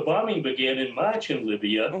 before the bombing began in March in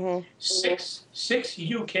Libya, six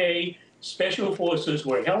UK special forces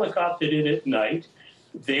were helicoptered in at night.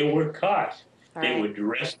 They were caught. They were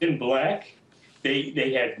dressed in black.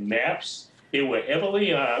 They had maps. They were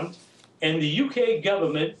heavily armed. And the UK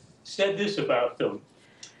government said this about them.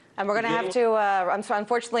 And we're going to have to,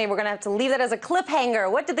 unfortunately, we're going to have to leave that as a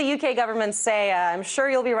cliffhanger. What did the UK government say? I'm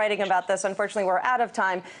sure you'll be writing about this. Unfortunately, we're out of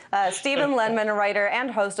time. Stephen Lenman, writer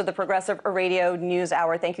and host of the Progressive Radio News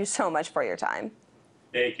Hour, thank you so much for your time.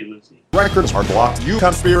 Thank you, Lucy. Records are blocked. You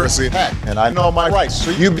conspiracy hack, and I know my rights,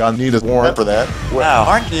 so you don't need a warrant for that. Wow,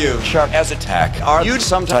 aren't you sharp as a tack? Are you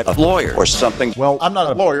some type of lawyer or something? Well, I'm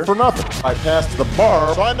not a lawyer for nothing. I passed the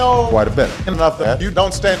bar, so I know quite a bit. Enough that you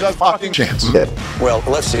don't stand a fucking chance. Well,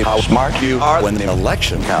 let's see how smart you are when the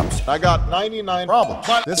election comes. I got 99 problems,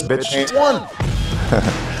 but this bitch ain't one.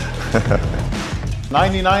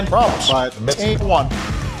 99 problems, but this ain't one.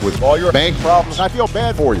 With all your bank problems, I feel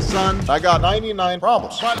bad for you, son. I got 99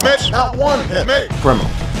 problems, but bitch, not one hit me. Criminal,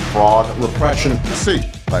 fraud, repression, deceit.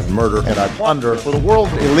 I murder and I plunder for the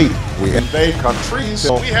world elite. We invade countries,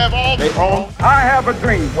 so we have all they own. I have a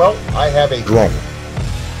dream. Well, I have a drone.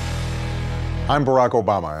 I'm Barack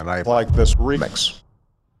Obama, and I like this remix.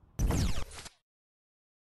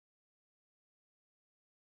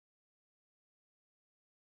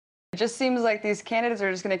 It just seems like these candidates are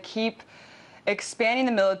just going to keep expanding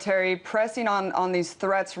the military, pressing on these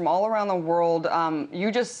threats from all around the world.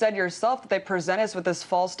 You just said yourself that they present us with this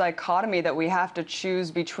false dichotomy that we have to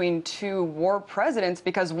choose between two war presidents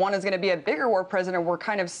because one is going to be a bigger war president. We're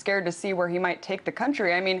kind of scared to see where he might take the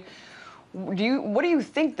country. I mean, what do you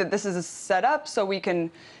think that this is a setup so we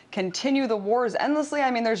can continue the wars endlessly?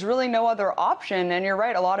 I mean, there's really no other option. And you're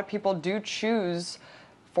right, a lot of people do choose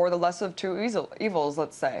for the less of two evils,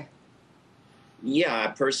 let's say. Yeah,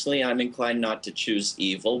 personally, I'm inclined not to choose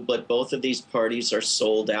evil, but both of these parties are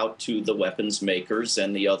sold out to the weapons makers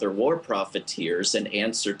and the other war profiteers and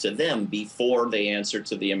answer to them before they answer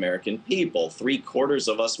to the American people. 3/4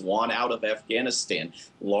 of us want out of Afghanistan.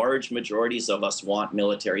 Large majorities of us want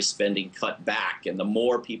military spending cut back, and the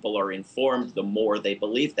more people are informed, the more they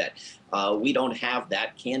believe that. We don't have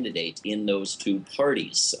that candidate in those two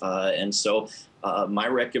parties, and so my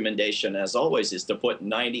recommendation, as always, is to put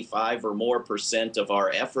 95% or more of our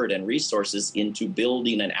effort and resources into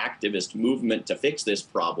building an activist movement to fix this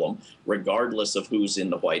problem, regardless of who's in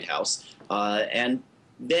the White House, and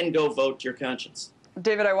then go vote your conscience.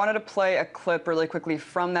 David, I wanted to play a clip really quickly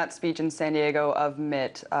from that speech in San Diego of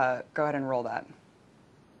Mitt. Go ahead and roll that.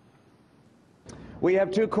 We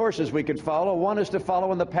have two courses we could follow. One is to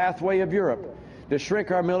follow in the pathway of Europe, to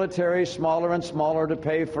shrink our military smaller and smaller to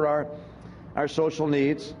pay for our social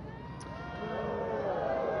needs.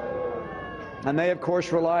 And they, of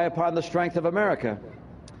course, rely upon the strength of America,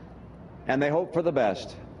 and they hope for the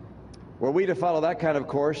best. Were we to follow that kind of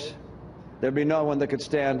course, there'd be no one that could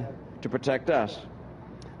stand to protect us.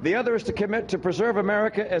 The other is to commit to preserve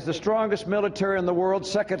America as the strongest military in the world,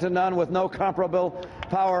 second to none, with no comparable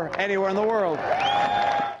power anywhere in the world.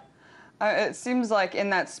 It seems like in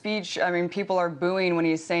that speech, I mean, people are booing when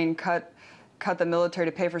he's saying cut the military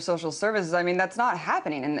to pay for social services. I mean, that's not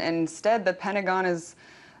happening. And instead, the Pentagon is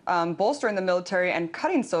bolstering the military and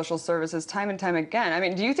cutting social services time and time again. I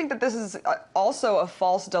mean, do you think that this is also a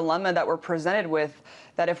false dilemma that we're presented with,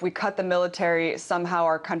 that if we cut the military, somehow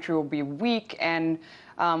our country will be weak? And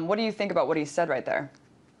what do you think about what he said right there?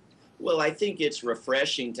 Well, I think it's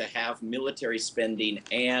refreshing to have military spending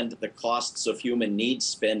and the costs of human needs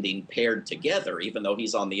spending paired together, even though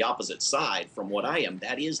he's on the opposite side from what I am.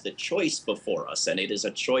 That is the choice before us, and it is a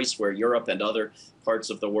choice where Europe and other parts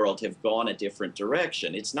of the world have gone a different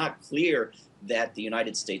direction. It's not clear that the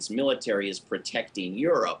United States military is protecting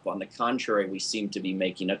Europe. On the contrary, we seem to be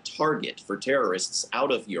making a target for terrorists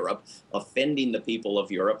out of Europe, offending the people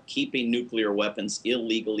of Europe, keeping nuclear weapons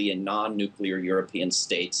illegally in non-nuclear European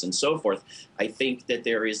states, and so forth. I think that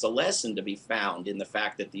there is a lesson to be found in the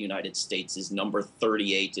fact that the United States is number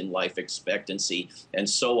 38 in life expectancy, and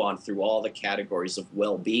so on through all the categories of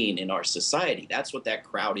well-being in our society. That's what that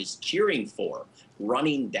crowd is cheering for,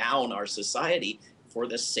 running down our society for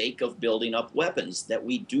the sake of building up weapons that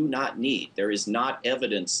we do not need. There is not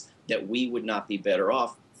evidence that we would not be better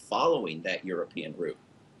off following that European route.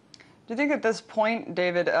 Do you think at this point,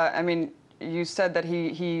 David, I mean, you said that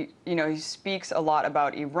he speaks a lot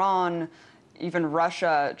about Iran, even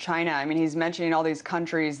Russia, China. I mean, he's mentioning all these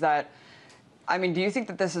countries that, I mean, do you think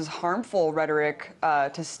that this is harmful rhetoric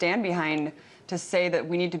to stand behind, to say that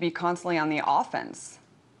we need to be constantly on the offense?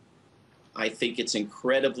 I think it's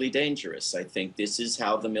incredibly dangerous. I think this is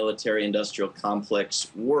how the military-industrial complex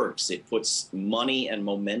works. It puts money and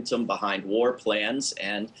momentum behind war plans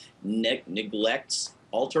and neglects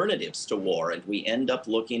alternatives to war, and we end up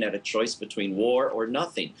looking at a choice between war or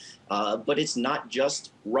nothing. But it's not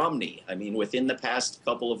just Romney. I mean, within the past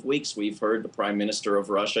couple of weeks, we've heard the Prime Minister of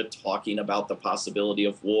Russia talking about the possibility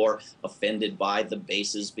of war, offended by the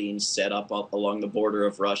bases being set up along the border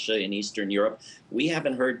of Russia in Eastern Europe. We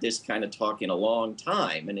haven't heard this kind of talk in a long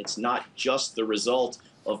time, and it's not just the result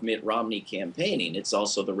of Mitt Romney campaigning. It's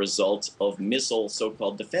also the result of missile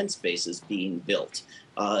so-called defense bases being built.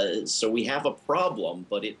 So we have a problem,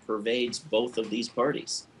 but it pervades both of these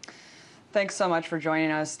parties. Thanks so much for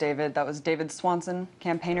joining us, David. That was David Swanson,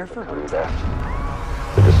 campaigner for Roots.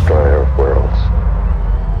 The destroyer of worlds.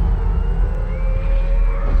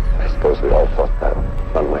 I suppose we all thought that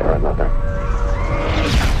one way or another.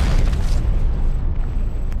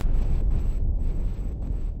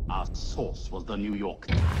 Our source was the New York.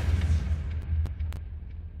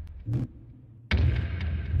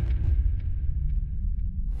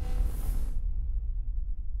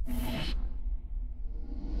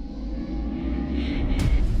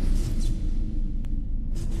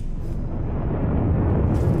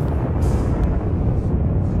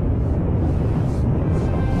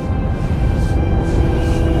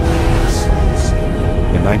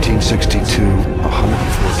 In 1962, a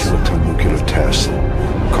 104-kiloton nuclear test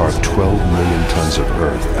carved 12 million tons of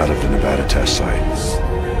earth out of the Nevada test site.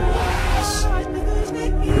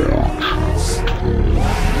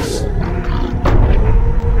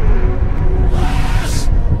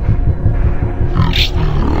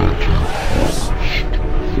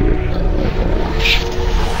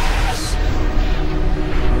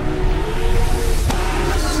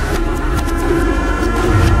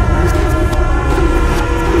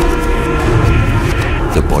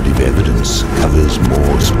 The body of evidence covers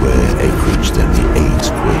more square acreage than the AIDS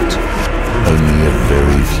quit. Only a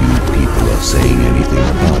very few people are saying anything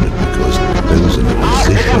about it because those in a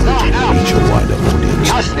position to reach a wider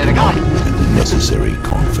audience and the necessary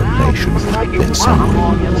confirmation that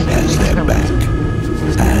someone has their back.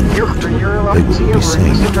 And they wouldn't be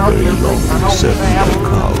saying it very long in certain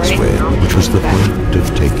locales which was the point of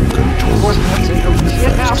taking control of Libya in the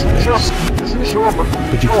first place.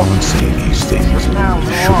 But you can't say these things and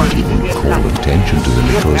shouldn't even call attention to them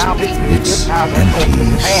because it's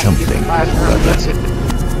anti-something or other.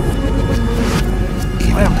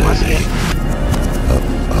 Even though they...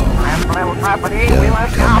 there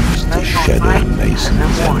comes the shadow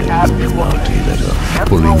masons and the Illuminati that are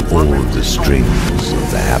pulling all of the strings of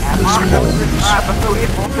the hapless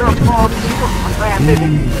pawns.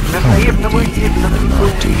 The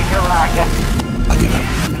Illuminati. I give up.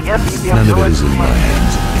 None of it is in my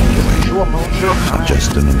hands anyway. I'm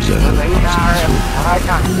just an observer,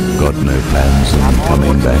 got no plans on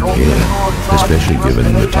coming back here, especially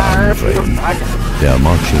given the time frame. They are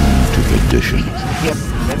marching to perdition.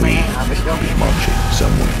 We are marching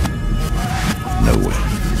somewhere. Nowhere.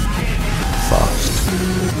 Fast.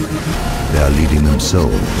 They are leading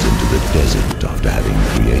themselves into the desert after having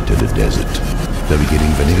created a desert. They'll be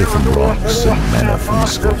getting vinegar from rocks and manna from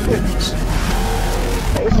scorpions.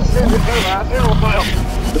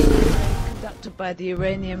 Conducted by the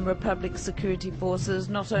Iranian Republic Security Forces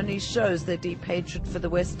not only shows their deep hatred for the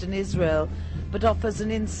Western Israel, but offers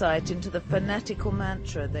an insight into the fanatical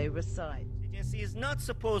mantra they recite. The agency is not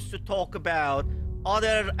supposed to talk about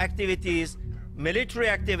other activities, military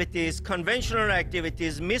activities, conventional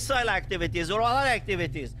activities, missile activities, or other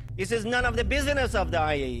activities. This is none of the business of the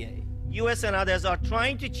IAEA. US and others are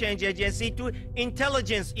trying to change agency to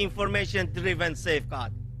intelligence information-driven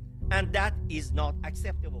safeguard, and that is not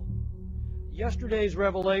acceptable. Yesterday's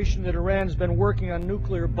revelation that Iran's been working on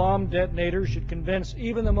nuclear bomb detonators should convince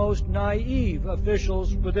even the most naive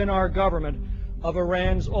officials within our government of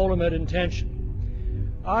Iran's ultimate intention.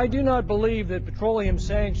 I do not believe that petroleum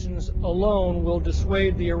sanctions alone will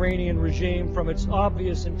dissuade the Iranian regime from its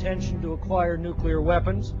obvious intention to acquire nuclear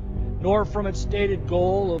weapons, nor from its stated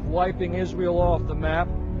goal of wiping Israel off the map,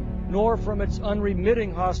 nor from its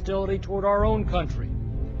unremitting hostility toward our own country.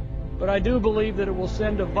 But I do believe that it will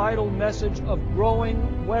send a vital message of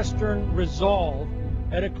growing Western resolve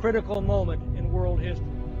at a critical moment in world history.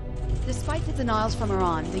 Despite the denials from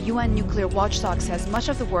Iran, the UN nuclear watchdog says much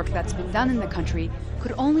of the work that's been done in the country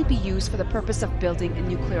could only be used for the purpose of building a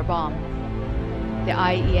nuclear bomb. The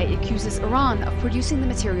IAEA accuses Iran of producing the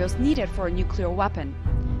materials needed for a nuclear weapon,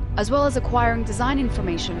 as well as acquiring design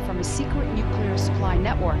information from a secret nuclear supply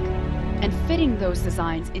network and fitting those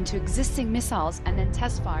designs into existing missiles and then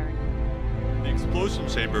test firing. The explosion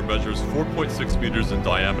chamber measures 4.6 meters in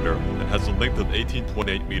diameter and has a length of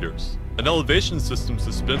 18.8 meters. An elevation system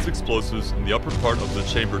suspends explosives in the upper part of the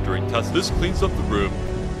chamber during tests. This cleans up the room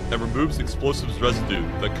and removes explosives residue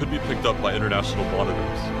that could be picked up by international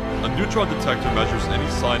monitors. A neutron detector measures any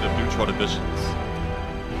sign of neutron emissions.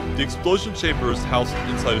 The explosion chamber is housed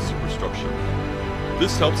inside a superstructure.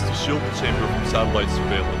 This helps to shield the chamber from satellite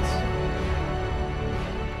surveillance.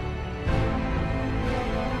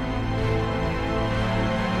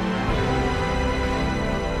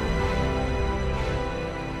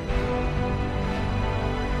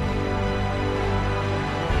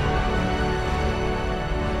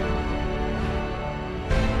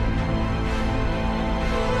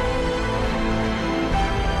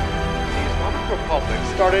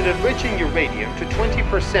 Started enriching uranium to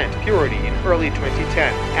 20% purity in early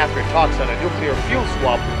 2010 after talks on a nuclear fuel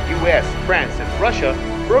swap with US, France, and Russia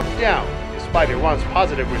broke down despite Iran's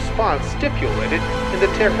positive response stipulated in the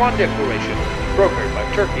Tehran Declaration, brokered by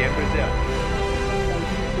Turkey and Brazil.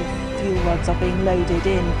 Fuel rods are being loaded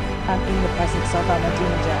in the presence of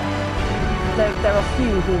Ahmadinejad. There are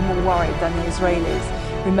few who are more worried than the Israelis.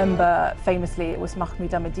 Remember, famously, it was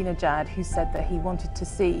Mahmoud Ahmadinejad who said that he wanted to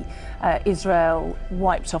see Israel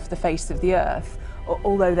wiped off the face of the earth,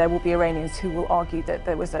 although there will be Iranians who will argue that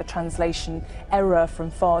there was a translation error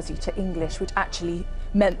from Farsi to English, which actually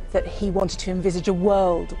meant that he wanted to envisage a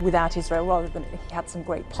world without Israel rather than he had some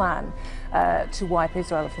great plan to wipe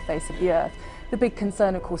Israel off the face of the earth. The big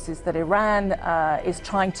concern, of course, is that Iran is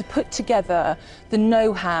trying to put together the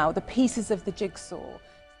know-how, the pieces of the jigsaw.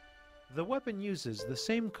 The weapon uses the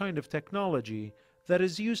same kind of technology that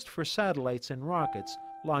is used for satellites and rockets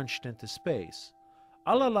launched into space.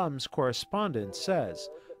 Al-Alam's correspondent says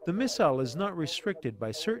the missile is not restricted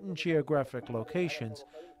by certain geographic locations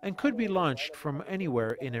and could be launched from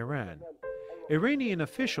anywhere in Iran. Iranian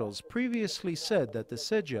officials previously said that the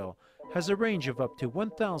Sejil has a range of up to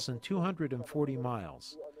 1,240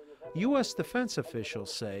 miles. U.S. defense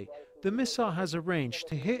officials say the missile has a range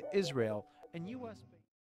to hit Israel and U.S.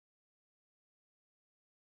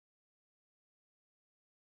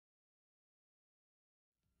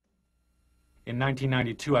 In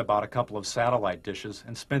 1992, I bought a couple of satellite dishes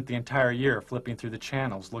and spent the entire year flipping through the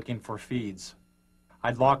channels looking for feeds.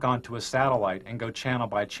 I'd lock onto a satellite and go channel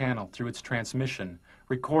by channel through its transmission,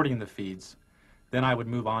 recording the feeds. Then I would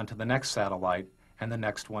move on to the next satellite, and the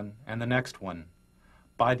next one, and the next one.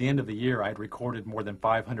 By the end of the year, I'd recorded more than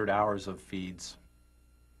 500 hours of feeds.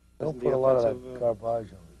 Don't put a lot of that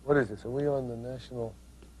garbage on. What is this? Are we on the national?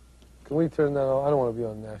 Can we turn that on? I don't want to be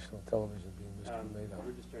on national television being made up.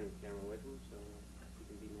 We're just turning the camera away from so you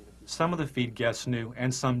can be made up. Some of the feed guests knew,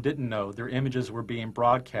 and some didn't know, their images were being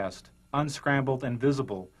broadcast, unscrambled and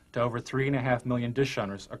visible, to over 3.5 million dish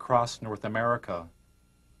owners across North America.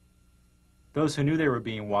 Those who knew they were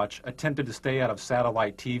being watched attempted to stay out of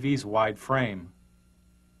satellite TV's wide frame.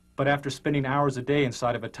 But after spending hours a day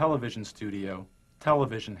inside of a television studio,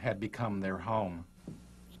 television had become their home.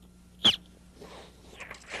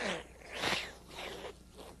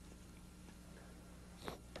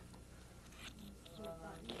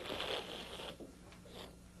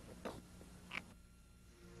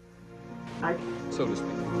 So to speak.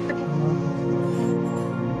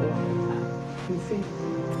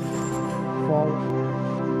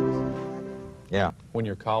 Yeah. When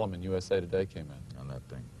your column in USA Today came in. On that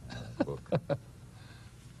thing, that book. I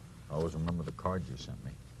always remember the card you sent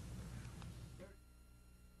me.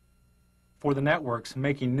 For the networks,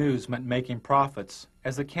 making news meant making profits,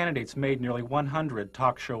 as the candidates made nearly 100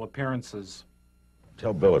 talk show appearances.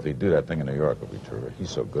 Tell Bill if he'd do that thing in New York, it would be terrific. He's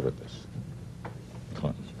so good at this.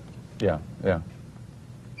 Clinton. Yeah, yeah.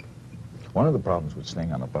 One of the problems with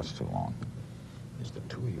staying on a bus too long is the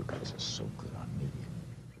two of you guys are so good on media.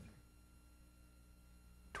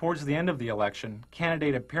 Towards the end of the election,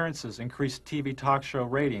 candidate appearances increased TV talk show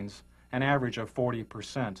ratings an average of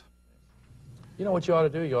 40%. You know what you ought to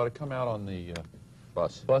do? You ought to come out on the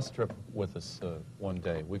bus trip with us one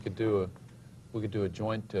day. We could do a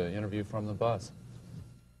joint interview from the bus.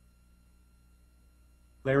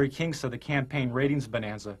 Larry King said the campaign ratings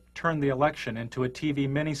bonanza turned the election into a TV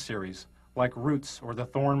miniseries like Roots or The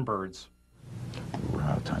Thornbirds. We're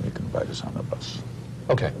out of time. You can invite us on the bus.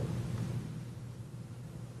 Okay.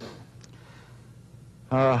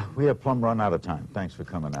 We have plumb run out of time. Thanks for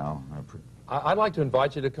coming, Al. I'd like to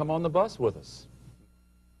invite you to come on the bus with us.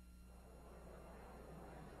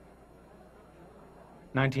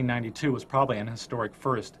 1992 was probably an historic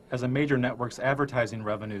first, as a major network's advertising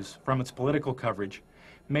revenues from its political coverage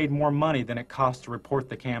made more money than it cost to report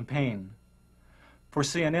the campaign. For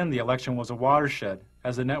CNN, the election was a watershed,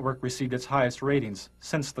 as the network received its highest ratings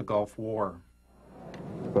since the Gulf War.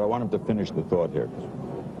 But I want him to finish the thought here.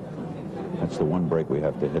 That's the one break we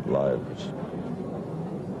have to hit live.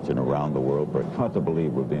 and around the world, but it's hard to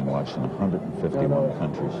believe we're being watched in 151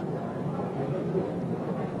 countries.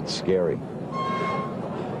 It's scary.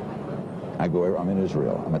 I'm in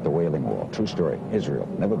Israel. I'm at the Wailing Wall. True story. Israel.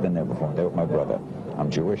 Never been there before. There with my brother. I'm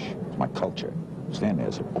Jewish. It's my culture. Stand there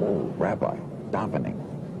as an old rabbi, davening.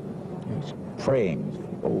 He's praying.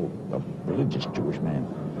 Old, a religious Jewish man.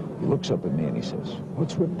 He looks up at me and he says,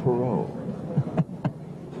 "What's with Perot?"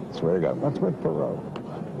 I swear to God, what's with Perot?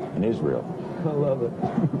 In Israel. I love it.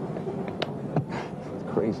 It's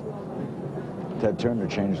crazy. Ted Turner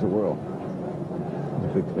changed the world. I'm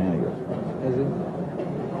a big fan of yours. Is he?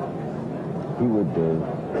 He would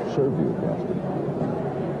serve you at Boston.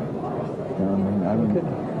 I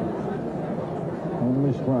wouldn't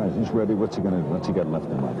be surprised. He's ready. What's he got left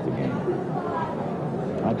in life to gain?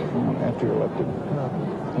 After you're elected,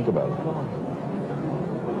 think about it.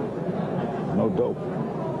 No dope.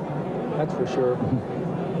 That's for sure.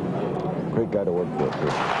 Great guy to work for,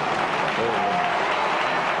 too.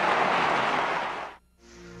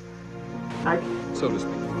 So to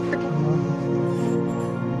speak.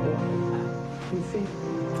 You see?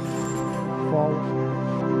 Fall.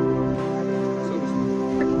 So to speak.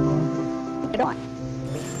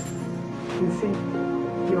 You see?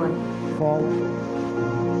 Fall.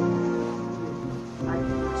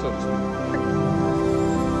 So to speak.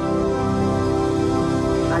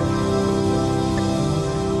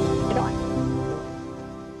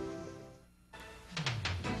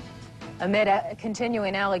 Amid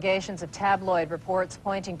continuing allegations of tabloid reports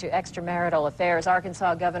pointing to extramarital affairs,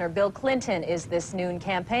 Arkansas Governor Bill Clinton is this noon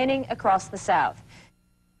campaigning across the South.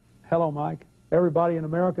 Hello, Mike. Everybody in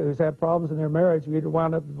America who's had problems in their marriage, who either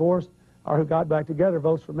wound up divorced or who got back together,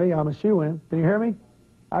 votes for me. I'm a shoo-in. Can you hear me?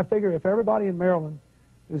 I figure if everybody in Maryland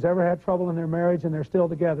who's ever had trouble in their marriage and they're still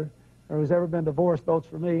together, or who's ever been divorced votes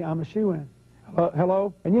for me, I'm a shoo-in.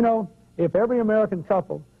 Hello? And you know, if every American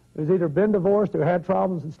couple who's either been divorced or had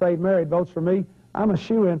problems and stayed married votes for me, I'm a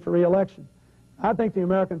shoo-in for re-election. I think the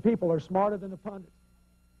American people are smarter than the pundits.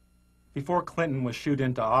 Before Clinton was shooed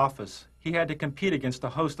into office, he had to compete against a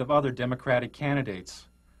host of other Democratic candidates.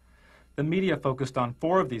 The media focused on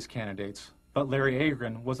 4 of these candidates, but Larry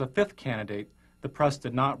Agron was a 5th candidate the press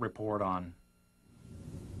did not report on.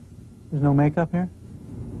 There's no makeup here?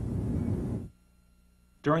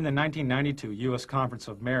 During the 1992 U.S. Conference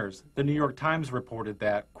of Mayors, the New York Times reported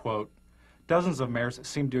that, quote, "Dozens of mayors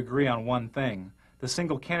seem to agree on one thing. The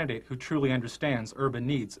single candidate who truly understands urban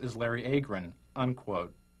needs is Larry Agron,"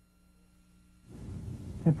 unquote.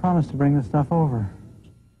 They promised to bring this stuff over.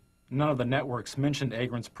 None of the networks mentioned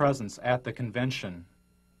Agron's presence at the convention.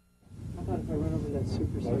 How about if I run over that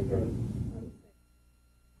Super Saver?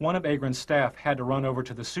 One of Agron's staff had to run over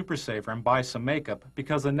to the Super Saver and buy some makeup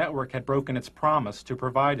because the network had broken its promise to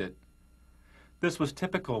provide it. This was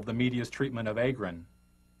typical of the media's treatment of Agron.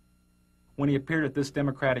 When he appeared at this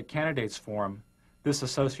Democratic Candidates Forum, this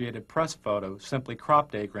Associated Press photo simply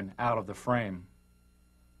cropped Agron out of the frame.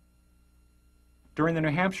 During the New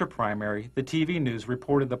Hampshire primary, the TV news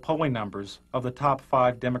reported the polling numbers of the top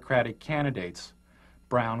 5 Democratic candidates: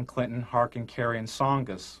 Brown, Clinton, Harkin, Kerry, and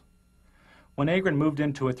Tsongas. When Agron moved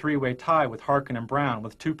into a 3-way tie with Harkin and Brown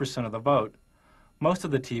with 2% of the vote, most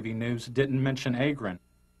of the TV news didn't mention Agron.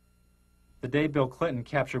 The day Bill Clinton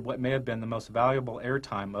captured what may have been the most valuable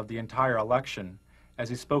airtime of the entire election, as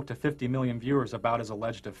he spoke to 50 million viewers about his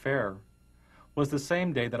alleged affair, was the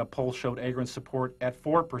same day that a poll showed Agron's support at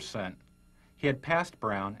 4%. He had passed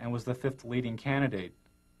Brown and was the 5th leading candidate.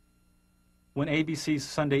 When ABC's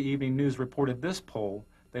Sunday Evening News reported this poll,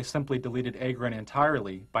 they simply deleted Agron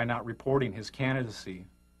entirely by not reporting his candidacy.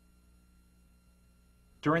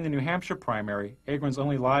 During the New Hampshire primary, Agron's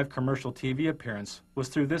only live commercial TV appearance was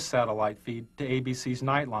through this satellite feed to ABC's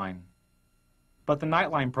Nightline. But the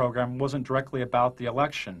Nightline program wasn't directly about the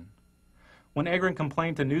election. When Agron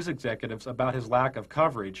complained to news executives about his lack of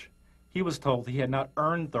coverage, he was told he had not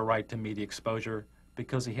earned the right to media exposure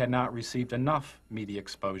because he had not received enough media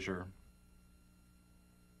exposure.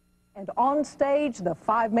 And on stage, the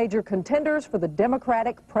 5 major contenders for the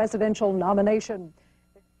Democratic presidential nomination.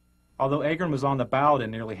 Although Agron was on the ballot in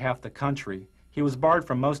nearly half the country, he was barred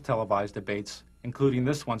from most televised debates, including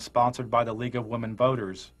this one sponsored by the League of Women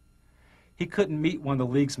Voters. He couldn't meet one of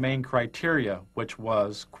the League's main criteria, which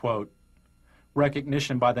was, quote,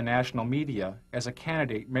 recognition by the national media as a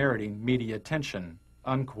candidate meriting media attention,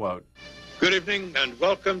 unquote. Good evening and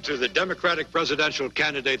welcome to the Democratic presidential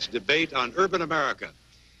candidates debate on urban America.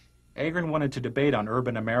 Agron wanted to debate on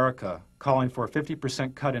urban America, calling for a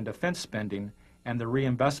 50% cut in defense spending and the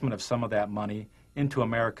reinvestment of some of that money into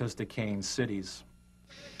America's decaying cities.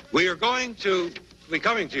 We are going to We're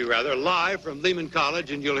coming to you, rather, live from Lehman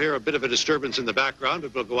College, and you'll hear a bit of a disturbance in the background,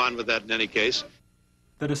 but we'll go on with that in any case.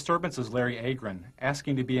 The disturbance is Larry Agron,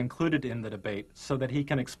 asking to be included in the debate so that he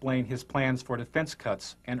can explain his plans for defense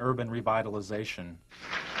cuts and urban revitalization.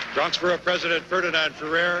 Transfer of President Ferdinand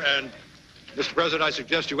Ferrer, and Mr. President, I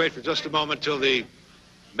suggest you wait for just a moment till the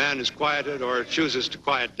man is quieted or chooses to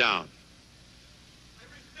quiet down.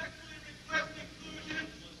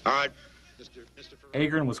 All right, Mr.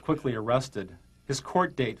 Agron was quickly arrested. His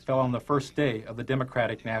court date fell on the first day of the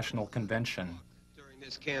Democratic National Convention. During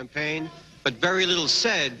this campaign, but very little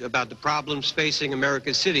said about the problems facing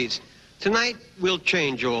America's cities. Tonight, we'll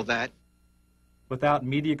change all that. Without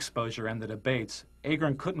media exposure and the debates,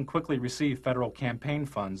 Agron couldn't quickly receive federal campaign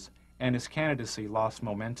funds, and his candidacy lost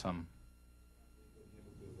momentum.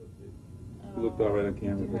 You look all right on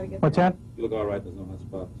camera. What's that? You look all right, there's no hot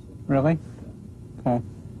spots. Really? Okay.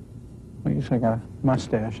 Well, usually got a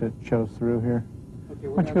mustache that shows through here. Okay,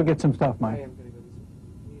 why don't you go get some stuff, Mike?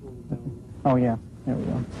 Oh, yeah. There we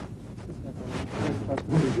go.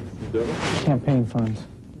 Campaign funds.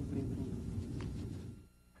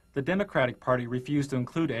 The Democratic Party refused to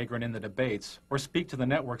include Agron in the debates or speak to the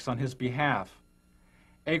networks on his behalf.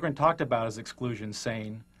 Agron talked about his exclusion,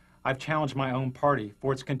 saying, "I've challenged my own party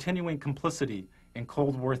for its continuing complicity in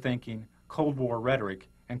Cold War thinking, Cold War rhetoric,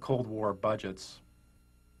 and Cold War budgets."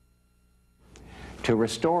 To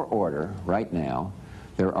restore order right now,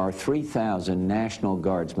 there are 3,000 National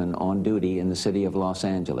Guardsmen on duty in the city of Los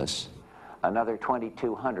Angeles. Another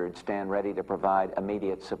 2,200 stand ready to provide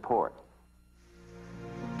immediate support.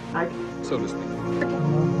 So to speak.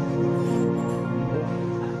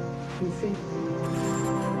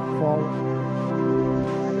 Forward.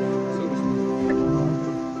 So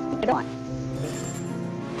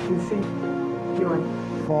to speak.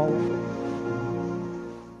 Forward.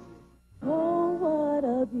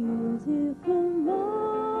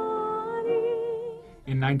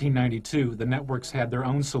 In 1992, the networks had their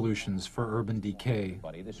own solutions for urban decay.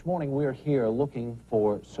 This morning we're here looking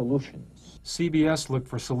for solutions. CBS looked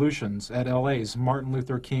for solutions at LA's Martin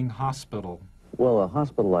Luther King Hospital. Well, a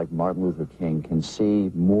hospital like Martin Luther King can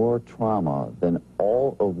see more trauma than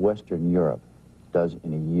all of Western Europe does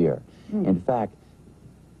in a year. In fact,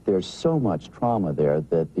 there's so much trauma there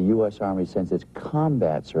that the U.S. Army sends its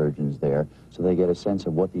combat surgeons there so they get a sense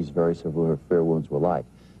of what these very severe wounds were like.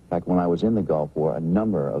 In fact, when I was in the Gulf War, a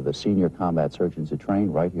number of the senior combat surgeons had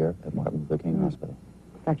trained right here at Martin Luther King Hospital.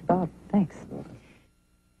 Dr. Bob, thanks.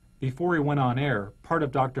 Before he went on air, part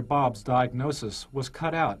of Dr. Bob's diagnosis was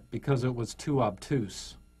cut out because it was too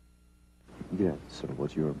obtuse. Yeah, so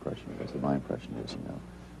what's your impression? Because my impression is, you know,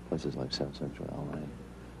 places like South Central LA,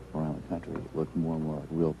 around the country, look more and more like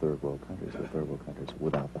real third world countries, or third world countries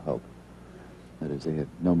without the hope. That is, they have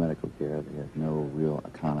no medical care, they have no real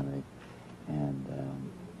economy, and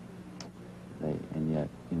yet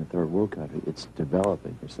in a third world country, it's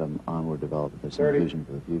developing. There's some onward development, there's some vision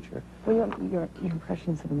for the future. Well, your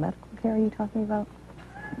impressions of the medical care, are you talking about?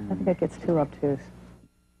 I think that gets too obtuse.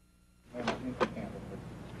 How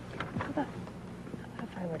about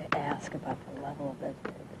if I were to ask about the level of the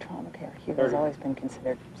trauma care here has always been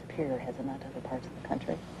considered superior, has it not, to other parts of the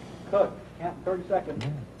country? Cook, yeah, 30 seconds.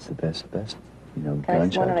 Yeah, it's the best, you know, Why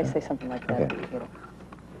gunshot. don't I say something like that? Okay.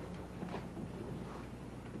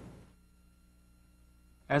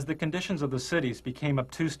 As the conditions of the cities became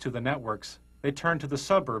obtuse to the networks, they turned to the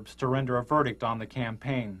suburbs to render a verdict on the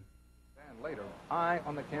campaign. And later, Eye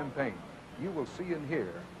on the Campaign, you will see and hear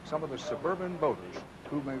some of the suburban voters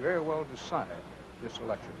who may very well decide this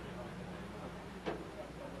election.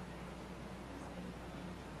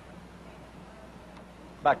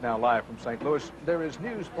 Back now live from St. Louis. There is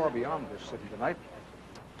news far beyond this city tonight.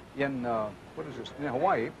 In, what is this, in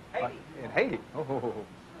Hawaii? In Haiti. Oh,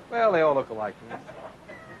 well, they all look alike.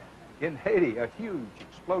 In Haiti, a huge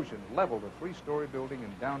explosion leveled a three-story building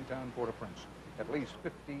in downtown Port-au-Prince. At least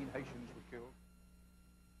 15 Haitians were killed.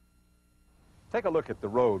 Take a look at the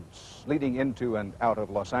roads leading into and out of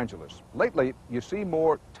Los Angeles. Lately, you see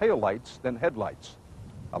more taillights than headlights.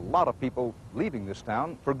 A lot of people leaving this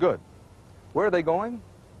town for good. Where are they going?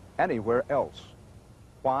 Anywhere else.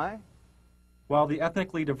 Why? While the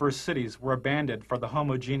ethnically diverse cities were abandoned for the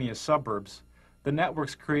homogeneous suburbs, the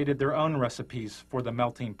networks created their own recipes for the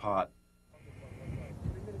melting pot.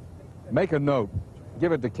 Make a note.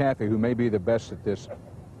 Give it to Kathy, who may be the best at this.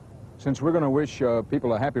 Since we're going to wish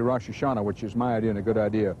people a happy Rosh Hashanah, which is my idea and a good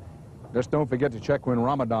idea, just don't forget to check when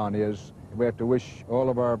Ramadan is. We have to wish all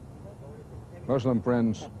of our Muslim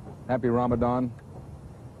friends happy Ramadan.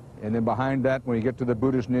 And then behind that, when you get to the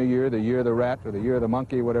Buddhist New Year, the year of the rat or the year of the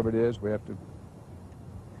monkey, whatever it is, we have to...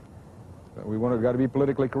 got to be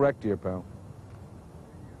politically correct here, pal.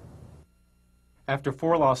 After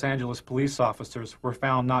 4 Los Angeles police officers were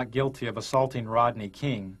found not guilty of assaulting Rodney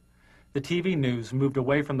King, the TV news moved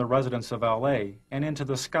away from the residents of LA and into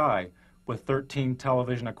the sky with 13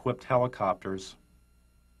 television-equipped helicopters.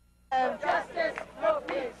 No justice, no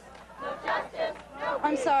peace. No justice, no peace.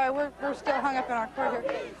 I'm sorry, we're still hung up in our court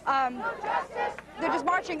here. They're just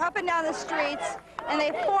marching up and down the streets, and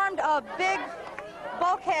they formed a big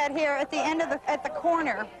bulkhead here at the end of at the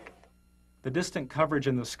corner. The distant coverage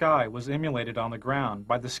in the sky was emulated on the ground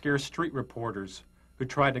by the scarce street reporters who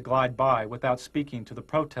tried to glide by without speaking to the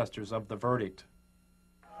protesters of the verdict.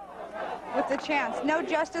 With the chants, no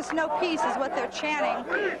justice, no peace is what they're chanting.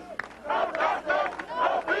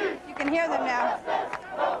 You can hear them now.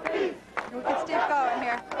 We can keep going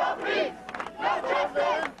here.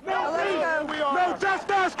 Well, let's go. No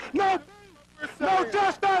justice, no peace. No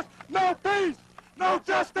justice, no peace. No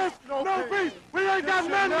justice, no peace. We ain't got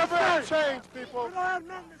nothing to say. Change, people.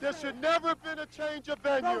 There should never have been a change of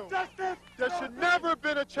venue. There should never have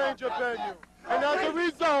been a change of venue. And as a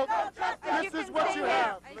result, this is what you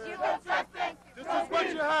have. This is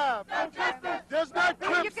what you have. There's not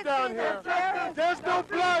Crips down here. There's no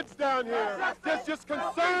Bloods down here. There's just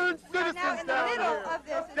concerned citizens down here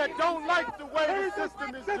that don't like the way the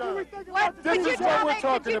system is done. This is what we're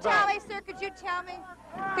talking about. Could you tell me, sir, could you tell me?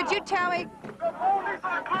 Could you tell me? The police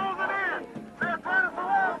are closing in. They're trying to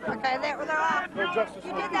surround us. Okay, they're off. No justice,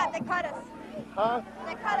 You no did that, they cut us. Huh?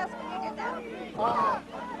 They cut us when you did that.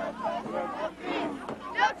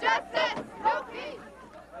 No justice, no peace.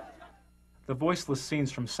 The voiceless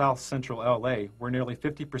scenes from South Central LA, where nearly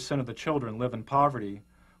 50% of the children live in poverty,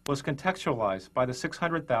 was contextualized by the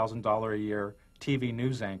 $600,000 a year TV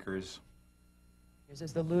news anchors.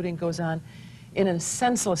 As the looting goes on in a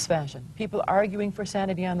senseless fashion, people arguing for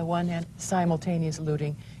sanity on the one hand, simultaneous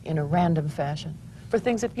looting in a random fashion for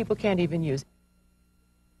things that people can't even use.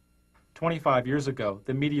 25 years ago,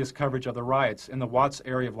 the media's coverage of the riots in the Watts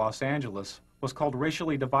area of Los Angeles was called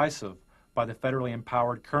racially divisive by the federally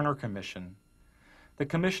empowered Kerner Commission. The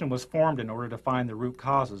commission was formed in order to find the root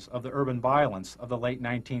causes of the urban violence of the late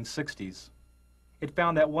 1960s. It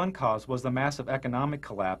found that one cause was the massive economic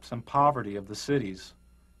collapse and poverty of the cities.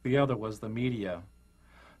 The other was the media.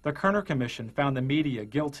 The Kerner Commission found the media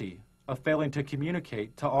guilty of failing to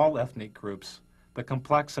communicate to all ethnic groups the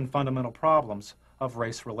complex and fundamental problems of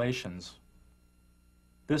race relations.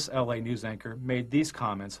 This LA news anchor made these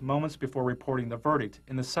comments moments before reporting the verdict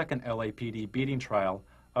in the second LAPD beating trial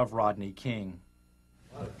of Rodney King.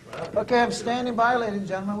 Okay, I'm standing by, ladies and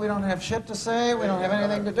gentlemen. We don't have shit to say. We don't have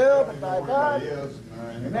anything to do, but by God,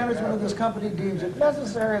 the management of this company deems it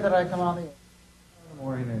necessary that I come on the air in the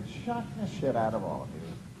morning and shock the shit out of all of you.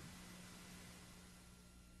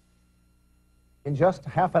 In just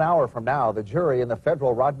half an hour from now, the jury in the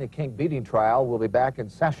federal Rodney King beating trial will be back in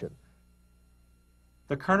session.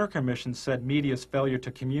 The Kerner Commission said media's failure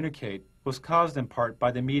to communicate was caused in part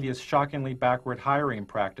by the media's shockingly backward hiring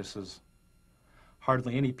practices.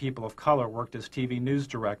 Hardly any people of color worked as TV news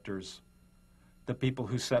directors, the people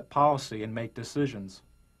who set policy and make decisions.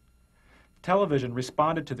 Television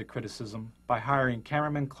responded to the criticism by hiring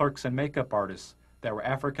cameramen, clerks, and makeup artists that were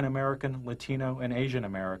African American, Latino, and Asian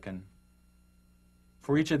American.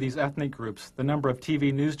 For each of these ethnic groups, the number of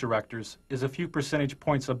TV news directors is a few percentage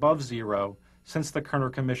points above zero since the Kerner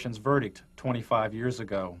Commission's verdict 25 years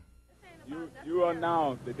ago. You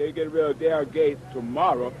announce that they get rid of their gate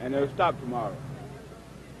tomorrow and they'll stop tomorrow.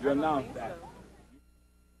 You announce that.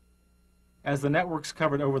 As the networks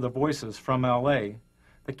covered over the voices from LA,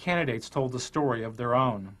 the candidates told the story of their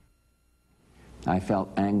own. I felt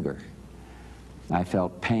anger. I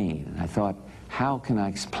felt pain. I thought, how can I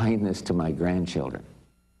explain this to my grandchildren?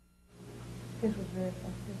 This was very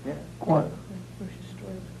effective. Yeah. What? Bush's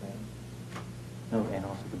story was great. No, and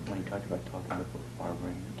also when he talked about talking with Barbara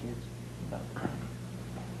and the kids about the crime.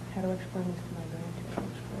 How to explain this to my grandchildren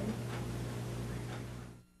was great.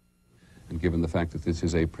 And given the fact that this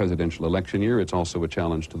is a presidential election year, it's also a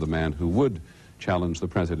challenge to the man who would challenge the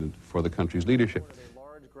president for the country's leadership.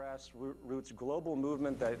 Grassroots global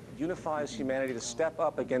movement that unifies humanity to step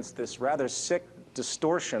up against this rather sick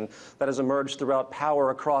distortion that has emerged throughout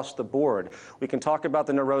power across the board. We can talk about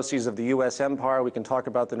the neuroses of the U.S. empire. We can talk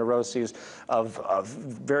about the neuroses of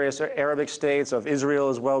various Arabic states, of Israel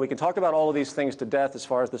as well. We can talk about all of these things to death as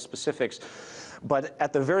far as the specifics. But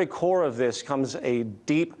at the very core of this comes a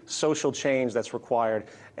deep social change that's required,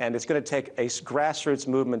 and it's going to take a grassroots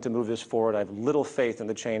movement to move this forward. I have little faith in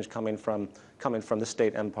the change coming from the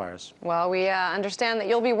state empires. Well, we understand that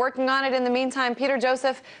you'll be working on it in the meantime. Peter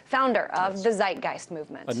Joseph, founder of the Zeitgeist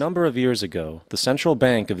Movement. A number of years ago, the Central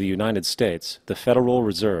Bank of the United States, the Federal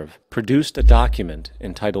Reserve, produced a document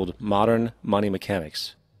entitled Modern Money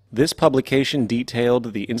Mechanics. This publication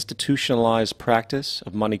detailed the institutionalized practice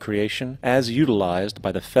of money creation as utilized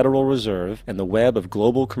by the Federal Reserve and the web of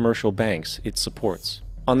global commercial banks it supports.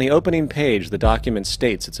 On the opening page, the document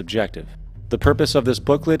states its objective. The purpose of this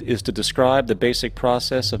booklet is to describe the basic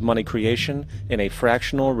process of money creation in a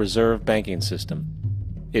fractional reserve banking system.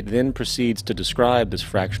 It then proceeds to describe this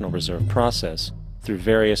fractional reserve process through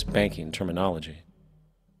various banking terminology,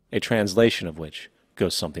 a translation of which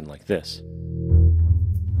goes something like this.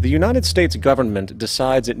 The United States government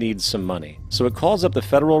decides it needs some money, so it calls up the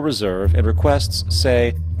Federal Reserve and requests,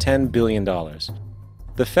 say, $10 billion.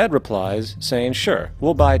 The Fed replies, saying, sure,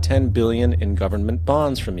 we'll buy $10 billion in government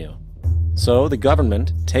bonds from you. So the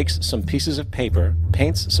government takes some pieces of paper,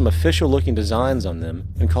 paints some official-looking designs on them,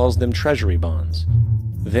 and calls them treasury bonds.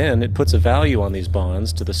 Then it puts a value on these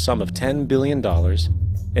bonds to the sum of $10 billion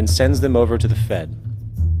and sends them over to the Fed.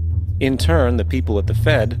 In turn, the people at the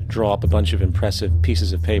Fed draw up a bunch of impressive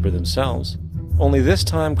pieces of paper themselves, only this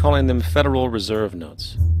time calling them Federal Reserve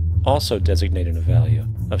notes, also designating a value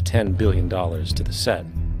of $10 billion to the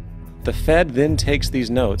Fed. The Fed then takes these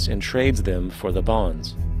notes and trades them for the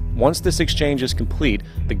bonds. Once this exchange is complete,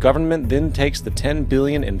 the government then takes the $10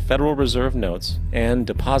 billion in Federal Reserve notes and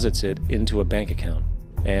deposits it into a bank account.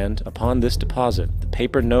 And upon this deposit, the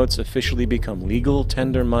paper notes officially become legal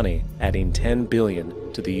tender money, adding $10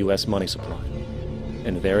 billion to the U.S. money supply.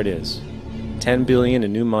 And there it is. $10 billion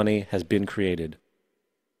in new money has been created.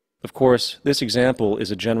 Of course, this example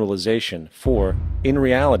is a generalization, for, in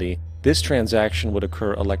reality, this transaction would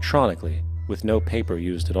occur electronically, with no paper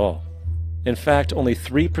used at all. In fact, only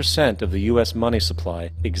 3% of the U.S. money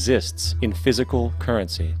supply exists in physical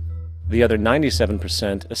currency. The other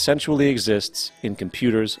 97% essentially exists in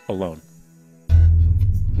computers alone.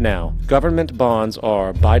 Now, government bonds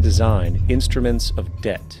are, by design, instruments of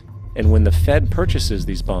debt. And when the Fed purchases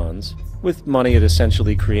these bonds, with money it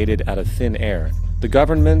essentially created out of thin air, the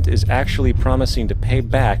government is actually promising to pay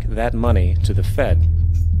back that money to the Fed.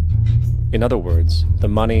 In other words, the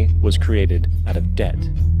money was created out of debt.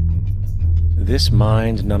 This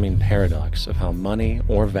mind-numbing paradox of how money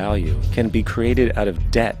or value can be created out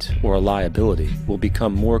of debt or a liability will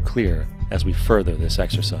become more clear as we further this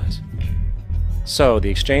exercise. So,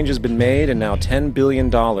 the exchange has been made and now $10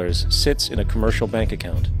 billion sits in a commercial bank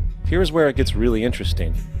account. Here's where it gets really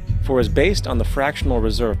interesting. For as based on the fractional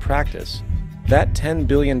reserve practice, that $10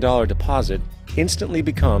 billion deposit instantly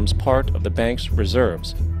becomes part of the bank's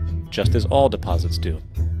reserves, just as all deposits do.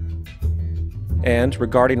 And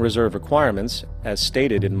regarding reserve requirements, as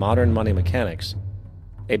stated in Modern Money Mechanics,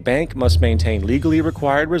 a bank must maintain legally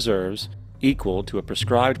required reserves equal to a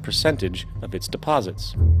prescribed percentage of its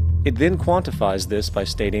deposits. It then quantifies this by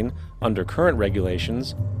stating, under current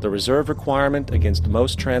regulations, the reserve requirement against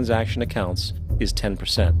most transaction accounts is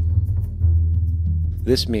 10%.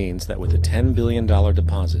 This means that with a $10 billion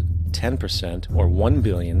deposit, 10%, or $1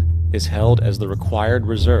 billion, is held as the required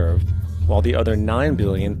reserve, while the other $9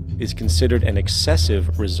 billion is considered an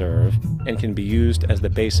excessive reserve and can be used as the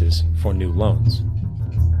basis for new loans.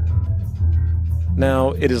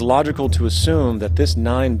 Now, it is logical to assume that this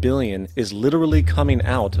 $9 billion is literally coming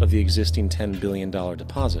out of the existing $10 billion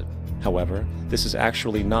deposit. However, this is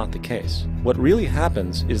actually not the case. What really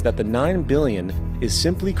happens is that the $9 billion is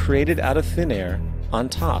simply created out of thin air on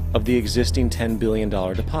top of the existing $10 billion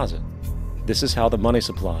deposit. This is how the money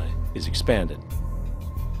supply is expanded.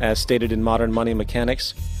 As stated in Modern Money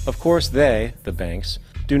Mechanics, of course they, the banks,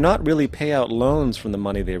 do not really pay out loans from the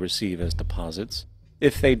money they receive as deposits.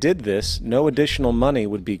 If they did this, no additional money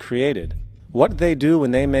would be created. What they do when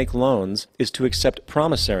they make loans is to accept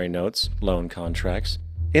promissory notes, loan contracts,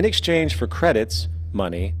 in exchange for credits,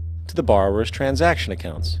 money, to the borrower's transaction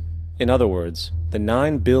accounts. In other words, the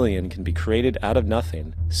 $9 billion can be created out of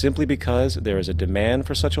nothing simply because there is a demand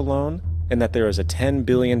for such a loan and that there is a $10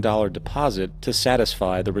 billion deposit to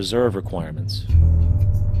satisfy the reserve requirements.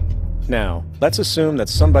 Now, let's assume that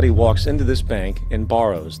somebody walks into this bank and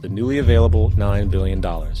borrows the newly available $9 billion.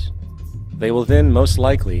 They will then most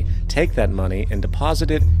likely take that money and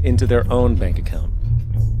deposit it into their own bank account.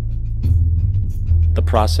 The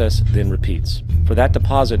process then repeats, for that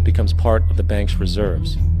deposit becomes part of the bank's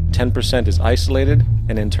reserves. 10% is isolated,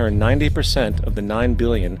 and in turn 90% of the $9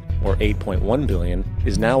 billion, or $8.1 billion,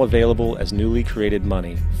 is now available as newly created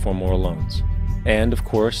money for more loans. And, of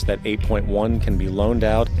course, that 8.1 can be loaned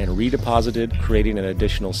out and redeposited, creating an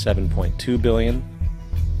additional 7.2 billion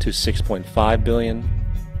to 6.5 billion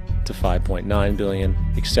to 5.9 billion,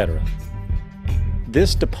 etc.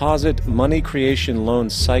 This deposit money creation loan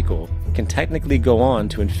cycle can technically go on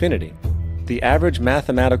to infinity. The average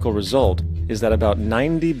mathematical result is that about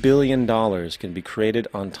 $90 billion can be created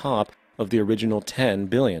on top of the original 10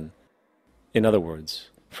 billion. In other words,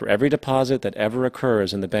 for every deposit that ever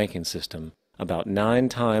occurs in the banking system, about 9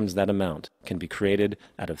 times that amount can be created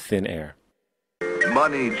out of thin air.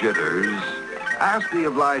 Money jitters? Ask the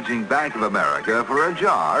obliging Bank of America for a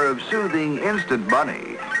jar of soothing instant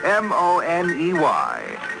money,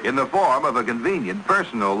 M-O-N-E-Y, in the form of a convenient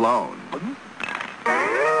personal loan.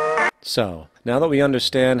 So, now that we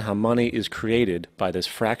understand how money is created by this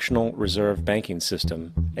fractional reserve banking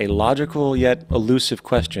system, a logical yet elusive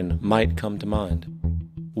question might come to mind.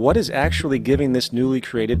 What is actually giving this newly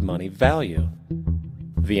created money value?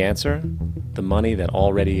 The answer? The money that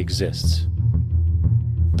already exists.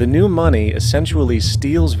 The new money essentially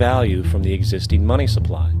steals value from the existing money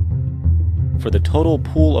supply. For the total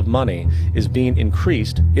pool of money is being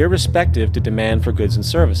increased irrespective to demand for goods and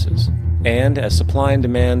services. And as supply and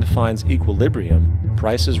demand finds equilibrium,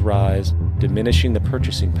 prices rise, diminishing the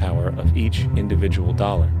purchasing power of each individual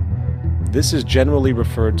dollar. This is generally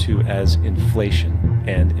referred to as inflation,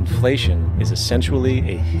 and inflation is essentially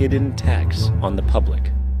a hidden tax on the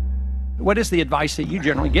public. What is the advice that you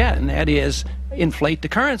generally get? And that is inflate the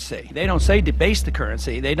currency. They don't say debase the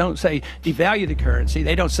currency. They don't say devalue the currency.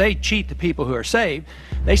 They don't say cheat the people who are saved.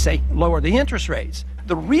 They say lower the interest rates.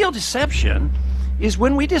 The real deception is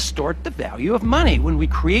when we distort the value of money. When we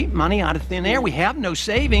create money out of thin air, we have no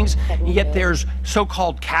savings, and yet there's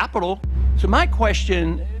so-called capital. So my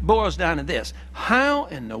question boils down to this: how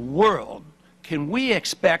in the world can we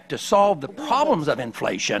expect to solve the problems of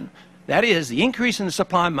inflation, that is, the increase in the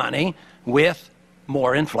supply of money, with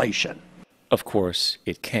more inflation? Of course,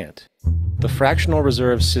 it can't. The fractional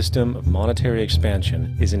reserve system of monetary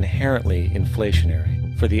expansion is inherently inflationary.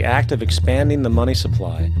 For the act of expanding the money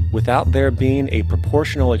supply without there being a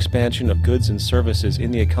proportional expansion of goods and services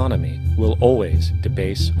in the economy will always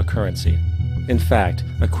debase a currency. In fact,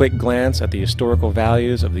 a quick glance at the historical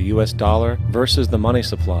values of the US dollar versus the money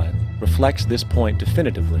supply reflects this point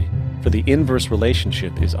definitively, for the inverse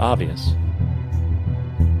relationship is obvious.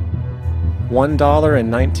 $1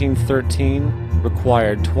 in 1913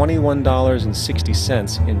 required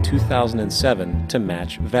 $21.60 in 2007 to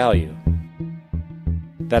match value.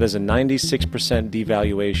 That is a 96%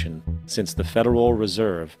 devaluation since the Federal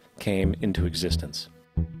Reserve came into existence.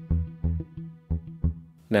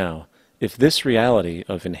 Now, if this reality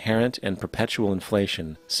of inherent and perpetual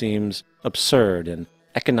inflation seems absurd and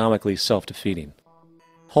economically self-defeating,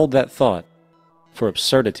 hold that thought, for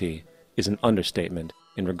absurdity is an understatement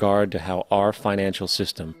in regard to how our financial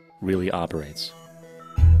system really operates.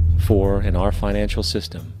 For in our financial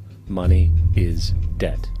system, money is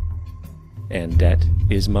debt. And debt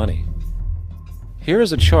is money. Here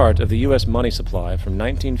is a chart of the U.S. money supply from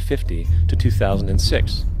 1950 to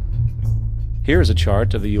 2006. Here is a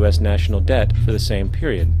chart of the U.S. national debt for the same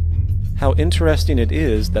period. How interesting it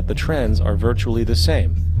is that the trends are virtually the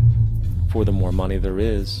same. For the more money there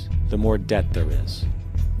is, the more debt there is.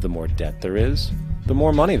 The more debt there is, the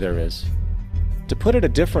more money there is. To put it a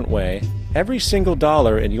different way, every single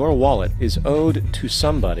dollar in your wallet is owed to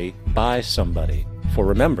somebody by somebody. For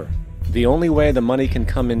remember, the only way the money can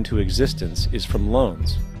come into existence is from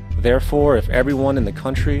loans. Therefore, if everyone in the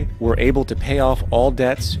country were able to pay off all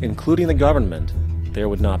debts, including the government, there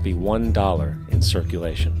would not be $1 in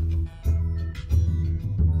circulation.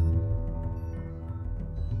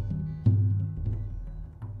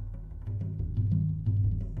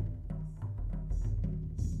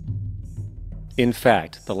 In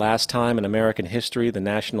fact, the last time in American history the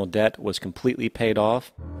national debt was completely paid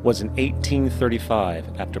off was in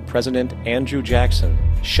 1835, after President Andrew Jackson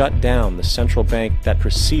shut down the central bank that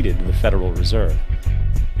preceded the Federal Reserve.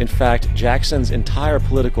 In fact, Jackson's entire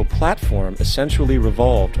political platform essentially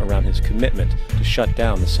revolved around his commitment to shut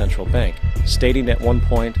down the central bank, stating at one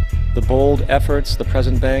point, "The bold efforts the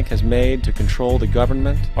present bank has made to control the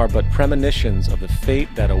government are but premonitions of the fate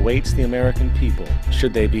that awaits the American people,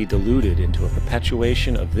 should they be deluded into a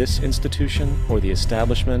perpetuation of this institution or the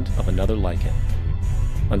establishment of another like it."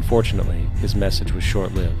 Unfortunately, his message was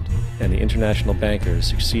short-lived, and the international bankers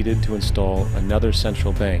succeeded to install another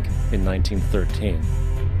central bank in 1913,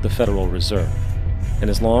 the Federal Reserve. And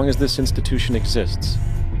as long as this institution exists,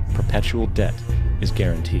 perpetual debt is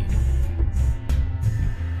guaranteed.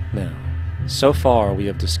 Now, so far we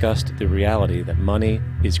have discussed the reality that money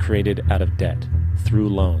is created out of debt, through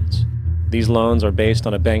loans. These loans are based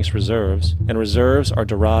on a bank's reserves, and reserves are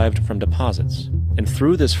derived from deposits. And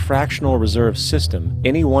through this fractional reserve system,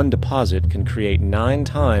 any one deposit can create 9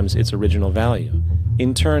 times its original value,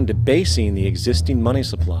 in turn debasing the existing money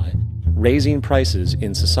supply, raising prices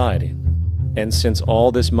in society. And since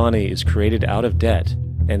all this money is created out of debt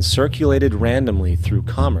and circulated randomly through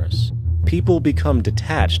commerce, people become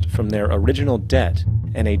detached from their original debt,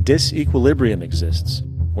 and a disequilibrium exists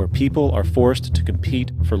where people are forced to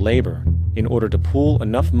compete for labor in order to pool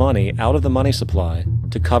enough money out of the money supply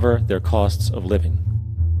to cover their costs of living.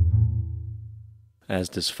 As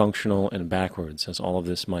dysfunctional and backwards as all of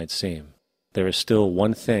this might seem, there is still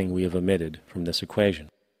one thing we have omitted from this equation.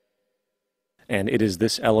 And it is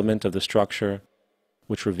this element of the structure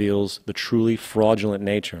which reveals the truly fraudulent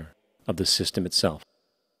nature of the system itself: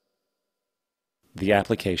 the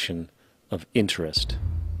application of interest.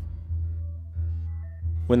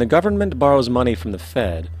 When the government borrows money from the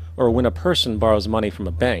Fed, or when a person borrows money from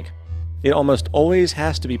a bank, it almost always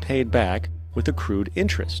has to be paid back with accrued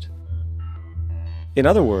interest. In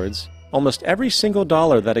other words, almost every single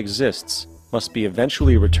dollar that exists must be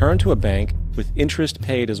eventually returned to a bank with interest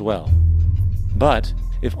paid as well. But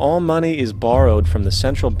if all money is borrowed from the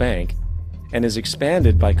central bank and is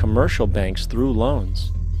expanded by commercial banks through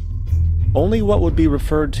loans, only what would be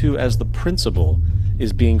referred to as the principal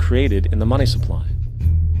is being created in the money supply.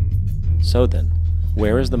 So then,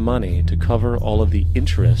 where is the money to cover all of the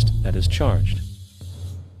interest that is charged?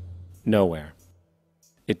 Nowhere.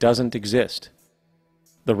 It doesn't exist.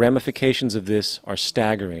 The ramifications of this are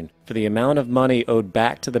staggering, for the amount of money owed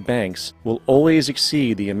back to the banks will always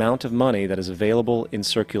exceed the amount of money that is available in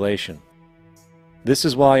circulation. This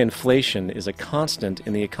is why inflation is a constant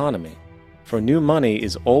in the economy, for new money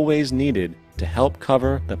is always needed to help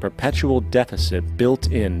cover the perpetual deficit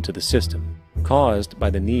built into the system, caused by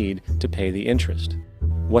the need to pay the interest.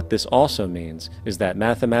 What this also means is that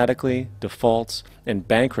mathematically, defaults and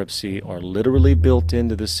bankruptcy are literally built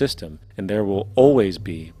into the system, and there will always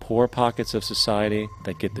be poor pockets of society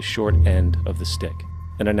that get the short end of the stick.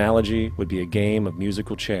 An analogy would be a game of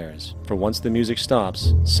musical chairs, for once the music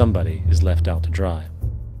stops, somebody is left out to dry.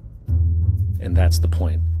 And that's the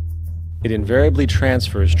point. It invariably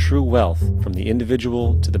transfers true wealth from the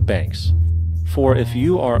individual to the banks. For if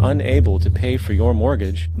you are unable to pay for your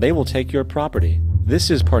mortgage, they will take your property.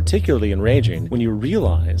 This is particularly enraging when you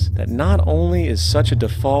realize that not only is such a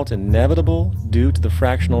default inevitable due to the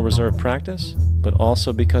fractional reserve practice, but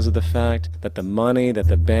also because of the fact that the money that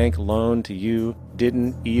the bank loaned to you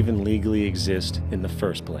didn't even legally exist in the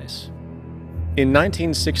first place. In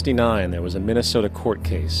 1969, there was a Minnesota court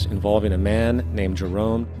case involving a man named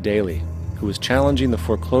Jerome Daley, who was challenging the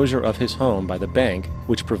foreclosure of his home by the bank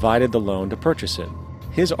which provided the loan to purchase it.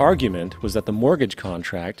 His argument was that the mortgage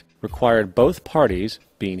contract required both parties,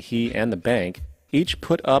 being he and the bank, each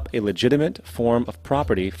put up a legitimate form of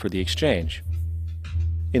property for the exchange.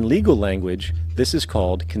 In legal language, this is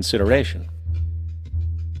called consideration.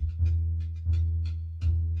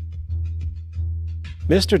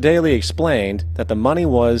 Mr. Daley explained that the money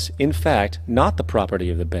was, in fact, not the property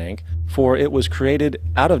of the bank, for it was created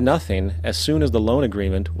out of nothing as soon as the loan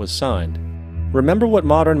agreement was signed. Remember what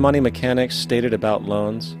modern money mechanics stated about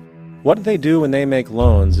loans? What they do when they make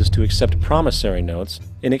loans is to accept promissory notes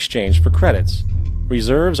in exchange for credits.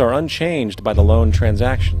 Reserves are unchanged by the loan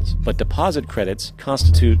transactions, but deposit credits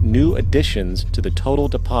constitute new additions to the total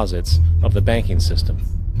deposits of the banking system.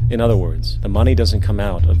 In other words, the money doesn't come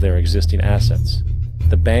out of their existing assets.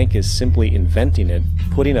 The bank is simply inventing it,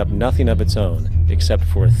 putting up nothing of its own, except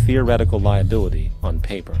for a theoretical liability on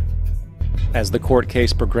paper. As the court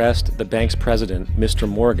case progressed, the bank's president, Mr.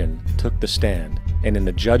 Morgan, took the stand, and in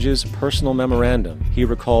the judge's personal memorandum, he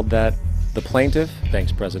recalled that the plaintiff,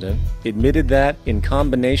 bank's president, admitted that, in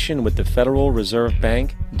combination with the Federal Reserve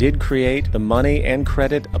Bank, did create the money and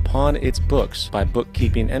credit upon its books by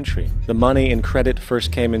bookkeeping entry. The money and credit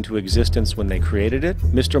first came into existence when they created it.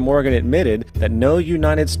 Mr. Morgan admitted that no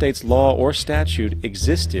United States law or statute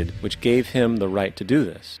existed which gave him the right to do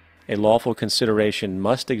this. A lawful consideration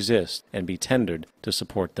must exist and be tendered to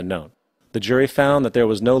support the note. The jury found that there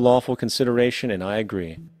was no lawful consideration, and I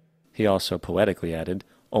agree. He also poetically added,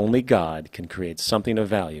 only God can create something of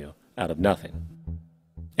value out of nothing.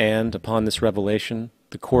 And upon this revelation,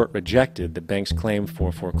 the court rejected the bank's claim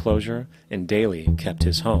for foreclosure, and Daley kept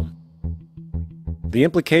his home. The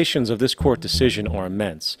implications of this court decision are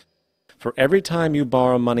immense. For every time you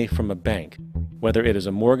borrow money from a bank, whether it is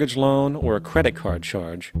a mortgage loan or a credit card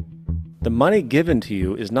charge, the money given to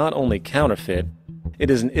you is not only counterfeit, it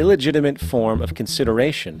is an illegitimate form of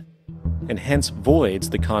consideration, and hence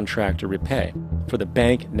voids the contract to repay. for the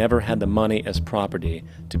bank never had the money as property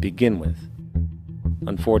to begin with.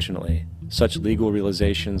 Unfortunately, such legal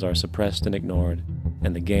realizations are suppressed and ignored,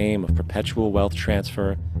 and the game of perpetual wealth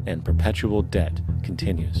transfer and perpetual debt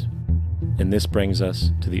continues. And this brings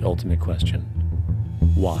us to the ultimate question: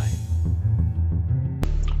 why?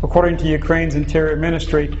 According to Ukraine's Interior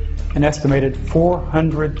Ministry, an estimated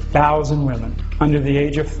 400,000 women under the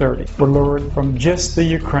age of 30 were lured from just the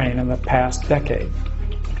Ukraine in the past decade.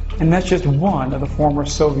 And that's just one of the former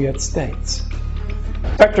Soviet states.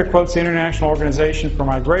 Spectre quotes the International Organization for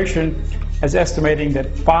Migration as estimating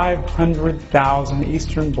that 500,000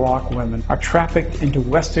 Eastern Bloc women are trafficked into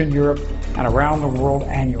Western Europe and around the world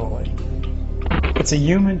annually. It's a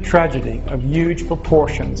human tragedy of huge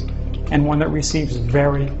proportions, and one that receives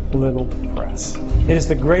very little press. It is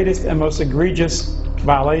the greatest and most egregious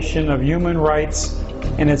violation of human rights,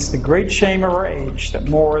 and it's the great shame of our age that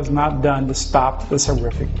more is not done to stop this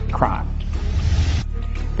horrific crime.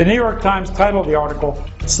 The New York Times titled the article,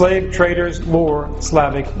 "Slave Traders Lure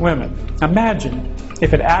Slavic Women." Imagine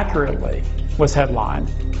if it accurately was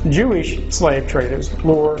headlined, "Jewish Slave Traders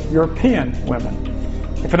Lure European Women."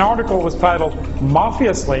 If an article was titled,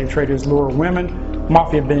 "Mafia Slave Traders Lure Women,"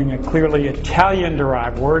 mafia being a clearly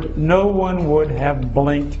Italian-derived word, no one would have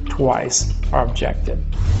blinked twice or objected.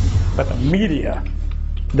 But the media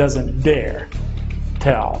doesn't dare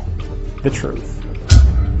tell the truth.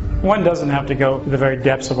 One doesn't have to go to the very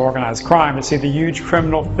depths of organized crime to see the huge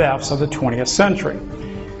criminal thefts of the 20th century.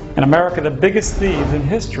 In America, the biggest thieves in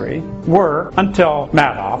history were, until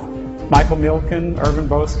Madoff, Michael Milken, Irvin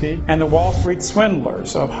Boesky, and the Wall Street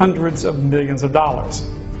swindlers of hundreds of millions of dollars.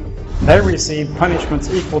 They received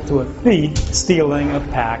punishments equal to a thief stealing a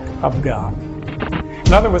pack of gum.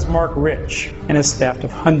 Another was Mark Rich and his theft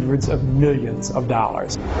of hundreds of millions of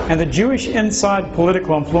dollars. And the Jewish inside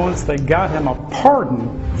political influence that got him a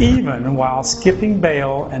pardon even while skipping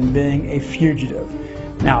bail and being a fugitive.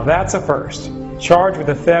 Now that's a first. Charged with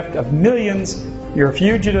the theft of millions, you're a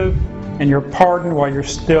fugitive, and you're pardoned while you're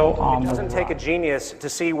still on the run. It doesn't take a genius to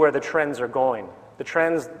see where the trends are going, the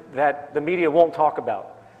trends that the media won't talk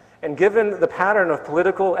about. And given the pattern of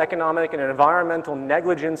political, economic, and environmental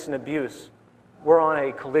negligence and abuse, we're on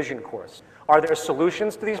a collision course. Are there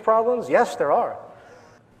solutions to these problems? Yes, there are.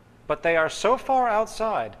 But they are so far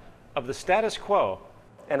outside of the status quo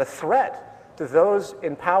and a threat to those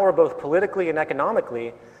in power both politically and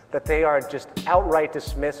economically that they are just outright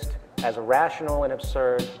dismissed as irrational and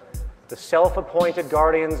absurd. The self-appointed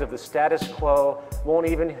guardians of the status quo won't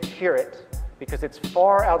even hear it because it's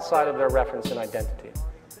far outside of their reference and identity.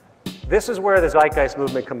 This is where the Zeitgeist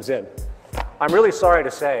movement comes in. I'm really sorry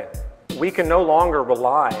to say, we can no longer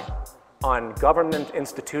rely on government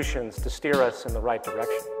institutions to steer us in the right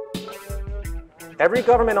direction. Every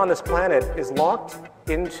government on this planet is locked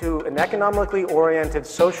into an economically oriented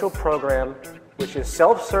social program which is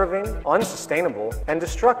self-serving, unsustainable, and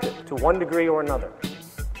destructive to one degree or another.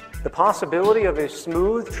 The possibility of a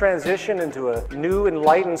smooth transition into a new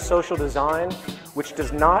enlightened social design which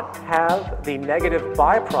does not have the negative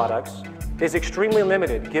byproducts is extremely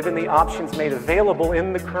limited given the options made available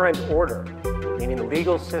in the current order, meaning the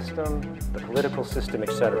legal system, the political system,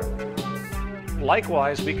 etc.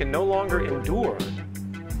 Likewise, we can no longer endure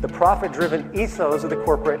the profit-driven ethos of the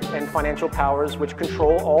corporate and financial powers which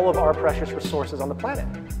control all of our precious resources on the planet.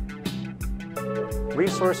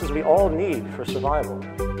 Resources we all need for survival.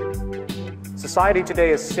 Society today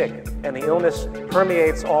is sick, and the illness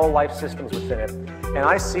permeates all life systems within it. And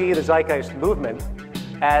I see the Zeitgeist movement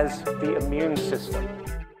as the immune system.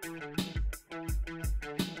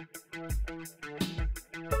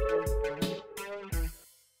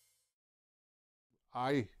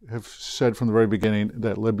 I have said from the very beginning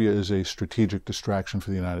that Libya is a strategic distraction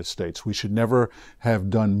for the United States. We should never have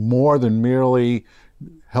done more than merely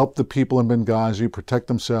help the people in Benghazi protect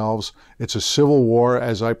themselves. It's a civil war,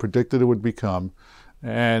 as I predicted it would become.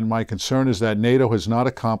 And my concern is that NATO has not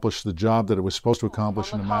accomplished the job that it was supposed to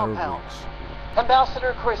accomplish in a matter of weeks.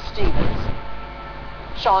 Ambassador Chris Stevens,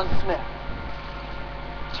 Sean Smith,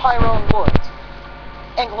 Tyrone Woods,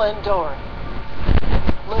 and Glenn Doherty,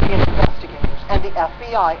 Libyan investigators, and the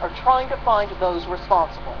FBI are trying to find those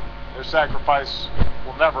responsible. Their sacrifice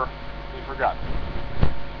will never be forgotten.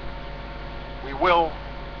 We will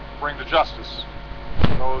bring to justice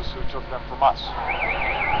those who took them from us.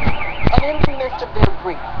 And in the midst of their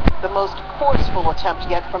grief, the most forceful attempt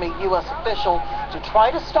yet from a U.S. official to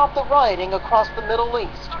try to stop the rioting across the Middle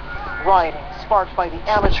East. Rioting sparked by the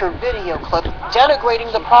amateur video clip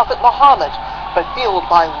denigrating the Prophet Muhammad, but fueled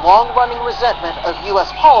by long-running resentment of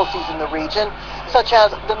U.S. policies in the region, such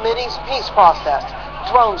as the Mideast peace process,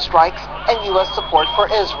 drone strikes, and U.S. support for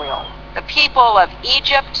Israel. The people of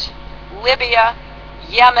Egypt, Libya,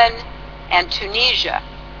 Yemen, and Tunisia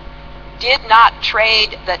did not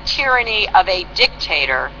trade the tyranny of a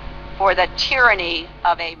dictator for the tyranny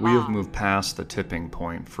of a mob. We have moved past the tipping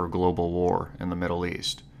point for global war in the Middle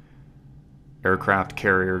East. Aircraft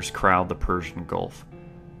carriers crowd the Persian Gulf,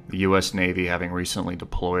 the U.S. Navy having recently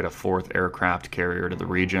deployed a 4th aircraft carrier to the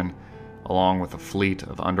region, along with a fleet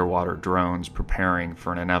of underwater drones preparing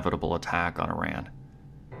for an inevitable attack on Iran.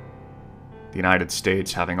 The United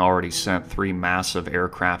States having already sent 3 massive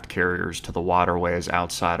aircraft carriers to the waterways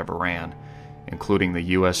outside of Iran, including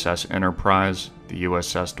the USS Enterprise, the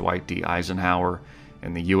USS Dwight D. Eisenhower,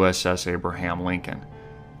 and the USS Abraham Lincoln,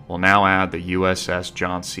 will now add the USS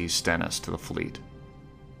John C. Stennis to the fleet.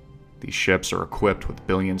 These ships are equipped with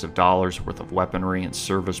billions of dollars worth of weaponry and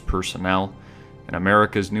service personnel, and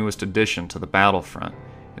America's newest addition to the battlefront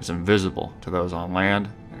is invisible to those on land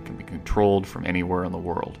and can be controlled from anywhere in the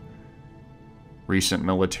world. Recent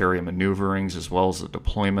military maneuverings, as well as the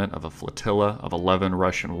deployment of a flotilla of 11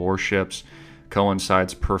 Russian warships,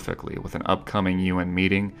 coincides perfectly with an upcoming UN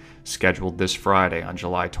meeting scheduled this Friday on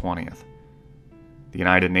July 20th. The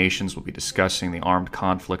United Nations will be discussing the armed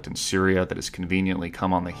conflict in Syria that has conveniently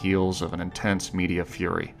come on the heels of an intense media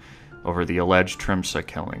fury over the alleged Trimsa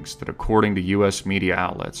killings that, according to U.S. media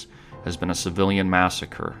outlets, has been a civilian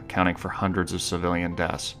massacre accounting for hundreds of civilian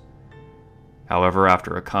deaths. However,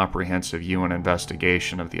 after a comprehensive UN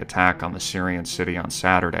investigation of the attack on the Syrian city on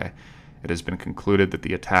Saturday, it has been concluded that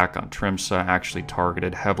the attack on Trimsa actually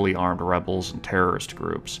targeted heavily armed rebels and terrorist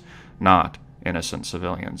groups, not innocent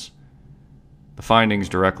civilians. The findings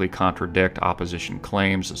directly contradict opposition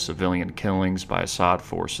claims of civilian killings by Assad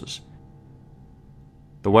forces.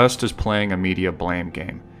 The West is playing a media blame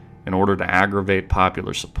game in order to aggravate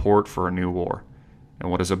popular support for a new war, and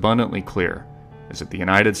what is abundantly clear is that the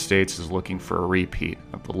United States is looking for a repeat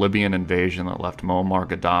of the Libyan invasion that left Muammar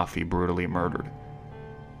Gaddafi brutally murdered.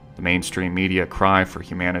 The mainstream media cry for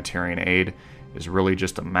humanitarian aid is really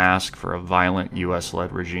just a mask for a violent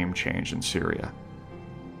US-led regime change in Syria.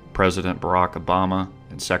 President Barack Obama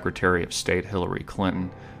and Secretary of State Hillary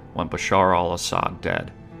Clinton want Bashar al-Assad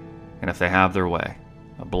dead, and if they have their way,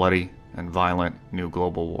 a bloody and violent new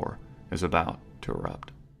global war is about to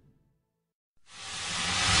erupt.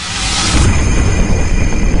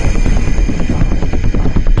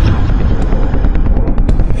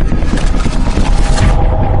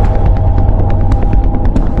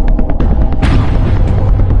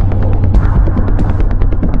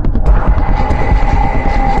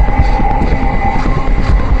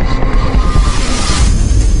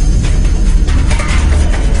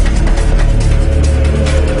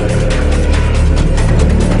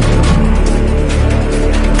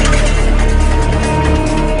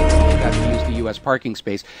 Parking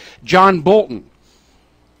space. John Bolton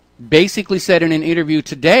basically said in an interview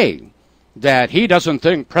today that he doesn't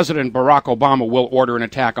think President Barack Obama will order an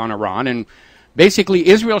attack on Iran, and basically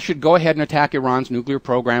Israel should go ahead and attack Iran's nuclear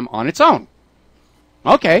program on its own.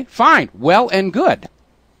 Okay, fine, well and good.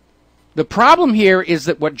 The problem here is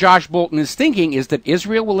that what Josh Bolton is thinking is that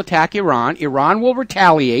Israel will attack Iran, Iran will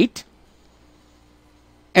retaliate,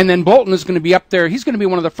 and then Bolton is going to be up there, he's going to be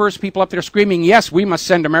one of the first people up there screaming, yes, we must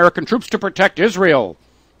send American troops to protect Israel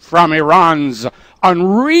from Iran's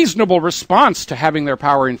unreasonable response to having their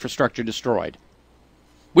power infrastructure destroyed.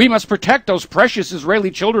 We must protect those precious Israeli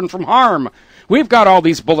children from harm. We've got all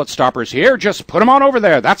these bullet stoppers here, just put them on over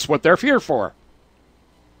there. That's what they're here for.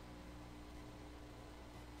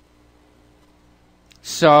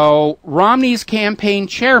 So Romney's campaign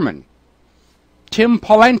chairman, Tim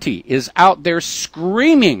Pawlenty, is out there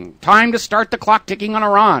screaming, time to start the clock ticking on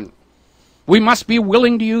Iran. We must be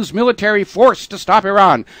willing to use military force to stop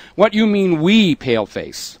Iran. What you mean we,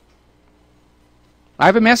 paleface? I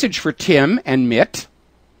have a message for Tim and Mitt.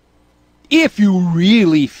 If you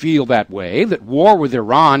really feel that way, that war with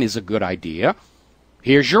Iran is a good idea,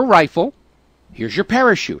 here's your rifle, here's your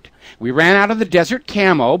parachute. We ran out of the desert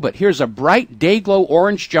camo, but here's a bright day-glow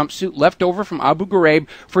orange jumpsuit left over from Abu Ghraib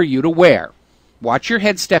for you to wear. Watch your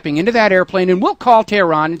head stepping into that airplane, and we'll call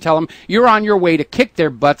Tehran and tell them you're on your way to kick their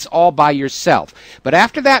butts all by yourself. But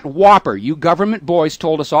after that whopper you government boys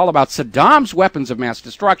told us all about Saddam's weapons of mass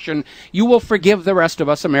destruction, you will forgive the rest of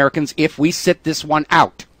us Americans if we sit this one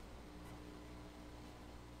out.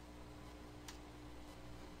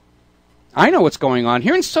 I know what's going on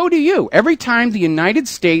here, and so do you. Every time the United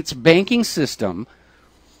States banking system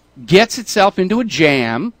gets itself into a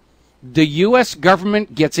jam, the U.S.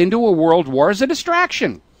 government gets into a world war as a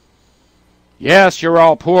distraction. Yes, you're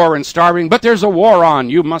all poor and starving, but there's a war on.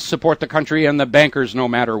 You must support the country and the bankers no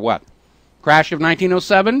matter what. Crash of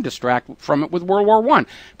 1907, distract from it with World War I.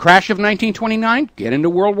 Crash of 1929, get into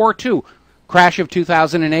World War II. Crash of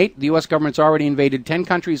 2008, the U.S. government's already invaded 10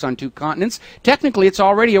 countries on 2 continents. Technically, it's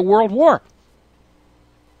already a world war.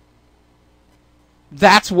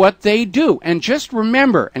 That's what they do. And just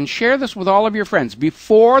remember, and share this with all of your friends,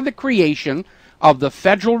 before the creation of the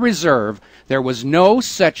Federal Reserve, there was no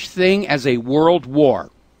such thing as a world war.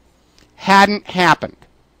 Hadn't happened.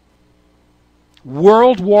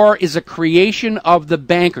 World war is a creation of the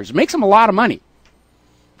bankers. It makes them a lot of money,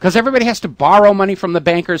 because everybody has to borrow money from the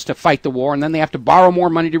bankers to fight the war, and then they have to borrow more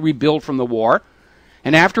money to rebuild from the war.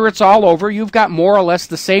 And after it's all over, you've got more or less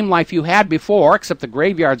the same life you had before, except the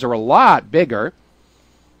graveyards are a lot bigger.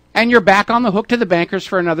 And you're back on the hook to the bankers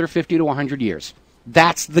for another 50 to 100 years.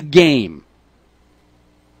 That's the game.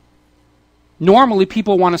 Normally,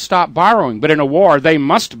 people want to stop borrowing, but in a war, they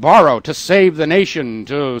must borrow to save the nation,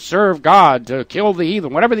 to serve God, to kill the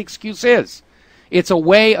heathen, whatever the excuse is. It's a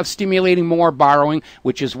way of stimulating more borrowing,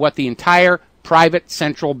 which is what the entire private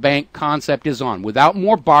central bank concept is on. Without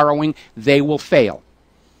more borrowing, they will fail.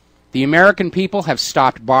 The American people have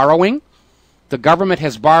stopped borrowing. The government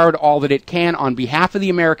has borrowed all that it can on behalf of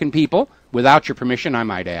the American people, without your permission, I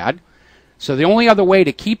might add. So the only other way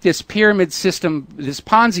to keep this pyramid system, this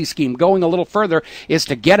Ponzi scheme, going a little further is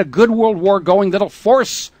to get a good world war going that'll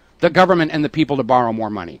force the government and the people to borrow more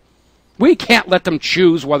money. We can't let them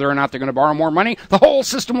choose whether or not they're going to borrow more money. The whole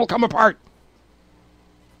system will come apart.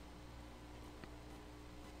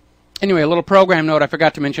 Anyway, a little program note I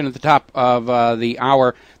forgot to mention at the top of the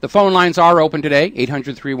hour. The phone lines are open today,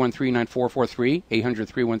 800-313-9443,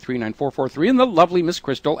 800-313-9443. And the lovely Miss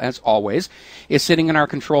Crystal, as always, is sitting in our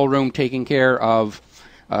control room taking care of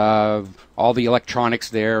all the electronics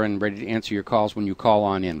there and ready to answer your calls when you call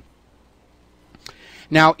on in.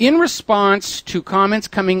 Now, in response to comments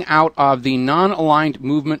coming out of the Non-Aligned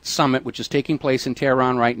Movement Summit, which is taking place in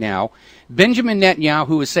Tehran right now, Benjamin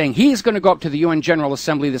Netanyahu is saying he's going to go up to the UN General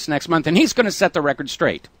Assembly this next month and he's going to set the record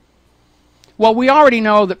straight. Well, we already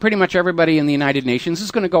know that pretty much everybody in the United Nations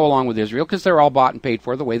is going to go along with Israel because they're all bought and paid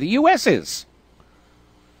for the way the U.S. is.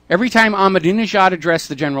 Every time Ahmadinejad addressed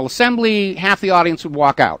the General Assembly, half the audience would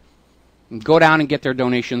walk out and go down and get their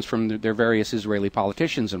donations from their various Israeli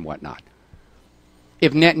politicians and whatnot.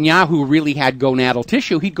 If Netanyahu really had gonadal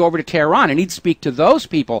tissue, he'd go over to Tehran and he'd speak to those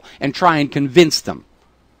people and try and convince them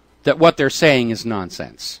that what they're saying is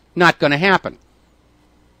nonsense. Not going to happen.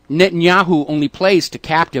 Netanyahu only plays to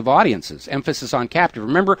captive audiences, emphasis on captive.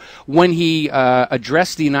 Remember when he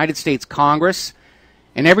addressed the United States Congress,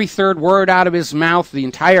 and every third word out of his mouth, the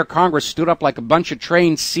entire Congress stood up like a bunch of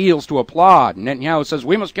trained seals to applaud. Netanyahu says,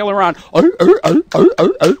 we must kill Iran.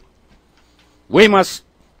 We must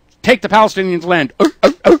take the Palestinians' land.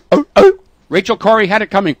 Rachel Corrie had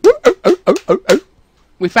it coming.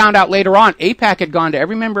 We found out later on, AIPAC had gone to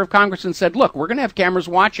every member of Congress and said, look, we're going to have cameras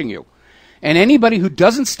watching you. And anybody who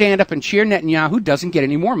doesn't stand up and cheer Netanyahu doesn't get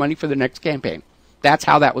any more money for the next campaign. That's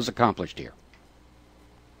how that was accomplished here.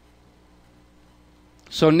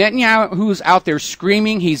 So Netanyahu's out there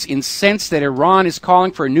screaming. He's incensed that Iran is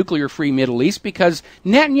calling for a nuclear-free Middle East because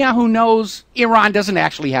Netanyahu knows Iran doesn't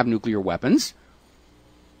actually have nuclear weapons.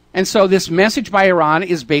 And so this message by Iran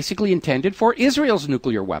is basically intended for Israel's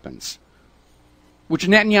nuclear weapons, which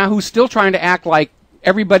Netanyahu's still trying to act like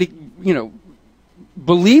everybody,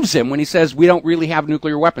 believes him when he says we don't really have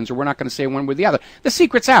nuclear weapons or we're not going to say one way or the other. The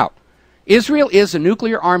secret's out. Israel is a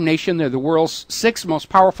nuclear-armed nation. They're the world's 6th most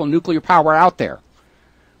powerful nuclear power out there.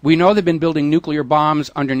 We know they've been building nuclear bombs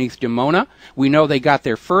underneath Dimona. We know they got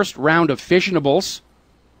their first round of fissionables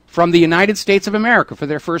from the United States of America for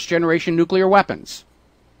their first-generation nuclear weapons.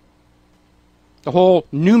 The whole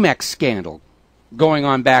NUMEX scandal going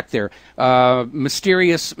on back there.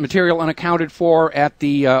 Mysterious material unaccounted for at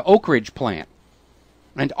the Oak Ridge plant.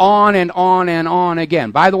 And on and on and on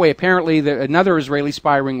again. By the way, apparently another Israeli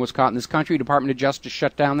spy ring was caught in this country. Department of Justice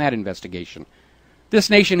shut down that investigation. This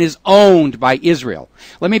nation is owned by Israel.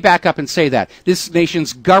 Let me back up and say that. This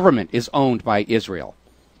nation's government is owned by Israel.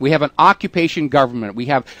 We have an occupation government. We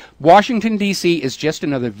have Washington, D.C. is just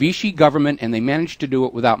another Vichy government, and they managed to do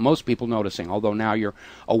it without most people noticing, although now you're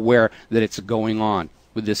aware that it's going on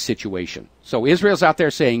with this situation. So Israel's out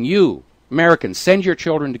there saying, you, Americans, send your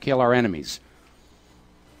children to kill our enemies.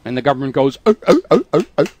 And the government goes,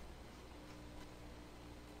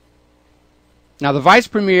 Now, the vice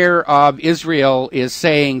premier of Israel is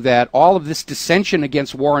saying that all of this dissension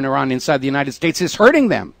against war in Iran inside the United States is hurting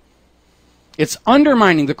them. It's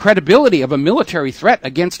undermining the credibility of a military threat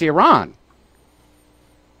against Iran.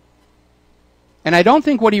 And I don't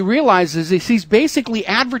think what he realizes is he's basically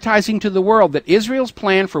advertising to the world that Israel's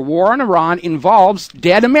plan for war on Iran involves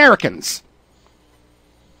dead Americans.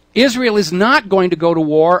 Israel is not going to go to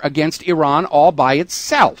war against Iran all by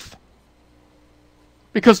itself.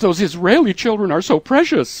 Because those Israeli children are so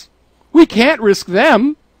precious. We can't risk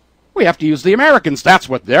them. We have to use the Americans. That's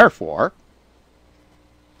what they're for.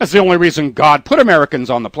 That's the only reason God put Americans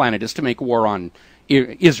on the planet, is to make war on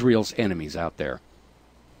Israel's enemies out there.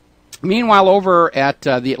 Meanwhile, over at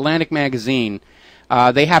the Atlantic magazine,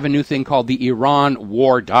 they have a new thing called the Iran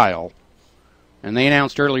War Dial. And they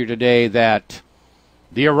announced earlier today that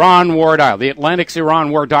the Iran War Dial, the Atlantic's Iran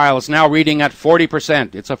War Dial, is now reading at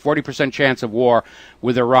 40%. It's a 40% chance of war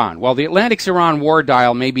with Iran. Well, the Atlantic's Iran War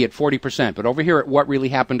Dial may be at 40%, but over here at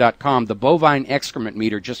whatreallyhappened.com, the bovine excrement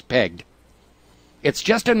meter just pegged. It's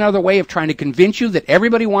just another way of trying to convince you that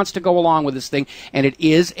everybody wants to go along with this thing, and it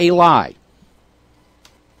is a lie.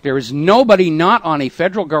 There is nobody not on a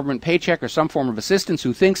federal government paycheck or some form of assistance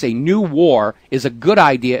who thinks a new war is a good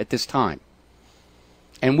idea at this time.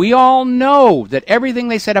 And we all know that everything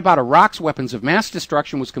they said about Iraq's weapons of mass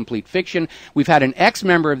destruction was complete fiction. We've had an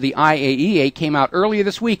ex-member of the IAEA came out earlier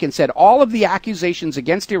this week and said all of the accusations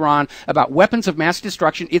against Iran about weapons of mass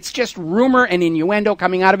destruction, it's just rumor and innuendo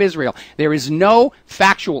coming out of Israel. There is no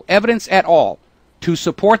factual evidence at all to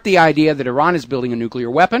support the idea that Iran is building a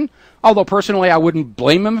nuclear weapon, although personally I wouldn't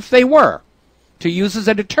blame them if they were, to use as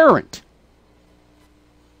a deterrent.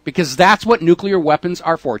 Because that's what nuclear weapons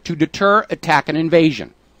are for, to deter, attack, and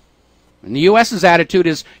invasion. And the U.S.'s attitude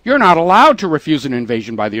is, you're not allowed to refuse an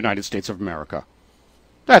invasion by the United States of America.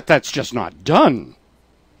 That's just not done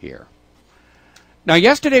here. Now,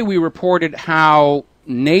 yesterday we reported how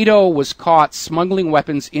NATO was caught smuggling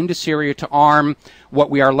weapons into Syria to arm what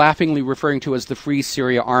we are laughingly referring to as the Free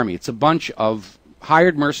Syria Army. It's a bunch of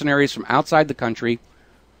hired mercenaries from outside the country,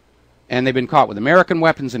 and they've been caught with American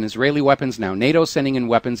weapons and Israeli weapons. Now NATO's sending in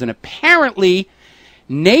weapons, and apparently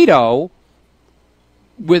NATO,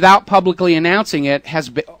 without publicly announcing it,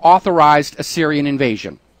 has authorized a Syrian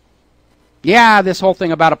invasion. Yeah, this whole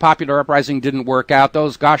thing about a popular uprising didn't work out.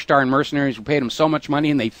 Those gosh darn mercenaries who paid them so much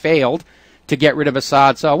money and they failed to get rid of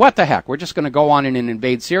Assad. So what the heck? We're just going to go on and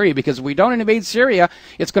invade Syria, because if we don't invade Syria,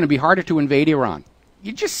 it's going to be harder to invade Iran.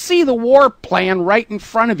 You just see the war plan right in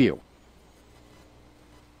front of you.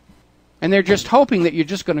 And they're just hoping that you're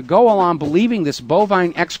just going to go along believing this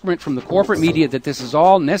bovine excrement from the corporate media, that this is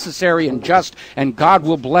all necessary and just, and God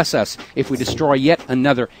will bless us if we destroy yet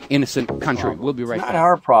another innocent country. We'll be right back. It's not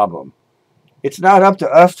our problem. It's not up to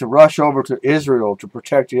us to rush over to Israel to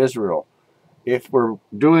protect Israel. If we're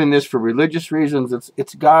doing this for religious reasons,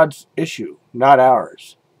 it's God's issue, not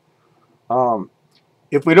ours.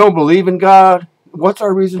 If we don't believe in God, what's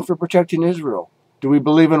our reason for protecting Israel? Do we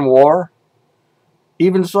believe in war?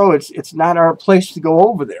 Even so, it's not our place to go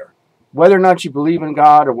over there. Whether or not you believe in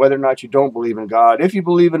God or whether or not you don't believe in God, if you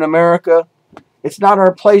believe in America, it's not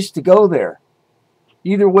our place to go there.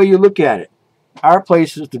 Either way you look at it, our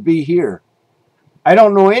place is to be here. I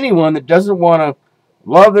don't know anyone that doesn't want to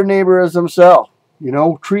love their neighbor as themselves,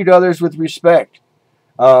 treat others with respect,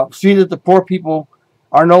 see that the poor people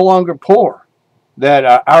are no longer poor,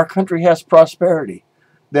 that our country has prosperity,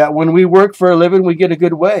 that when we work for a living, we get a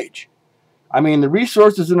good wage. I mean, the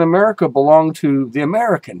resources in America belong to the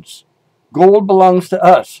Americans. Gold belongs to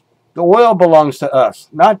us. The oil belongs to us,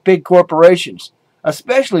 not big corporations,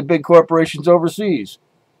 especially big corporations overseas.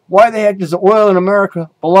 Why the heck does the oil in America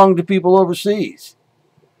belong to people overseas?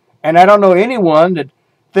 And I don't know anyone that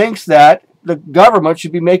thinks that the government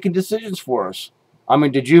should be making decisions for us. I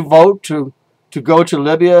mean, did you vote to go to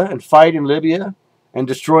Libya and fight in Libya and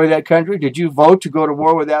destroy that country? Did you vote to go to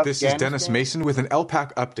war with Afghanistan? This is Dennis Mason with an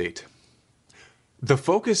LPAC update. The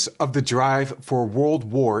focus of the drive for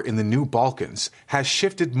world war in the new Balkans has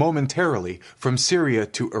shifted momentarily from Syria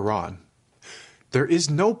to Iran. There is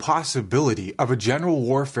no possibility of a general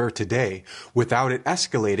warfare today without it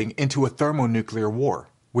escalating into a thermonuclear war,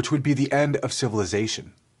 which would be the end of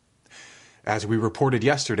civilization. As we reported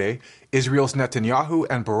yesterday, Israel's Netanyahu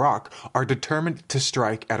and Barak are determined to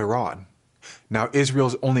strike at Iran. Now,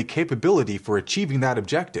 Israel's only capability for achieving that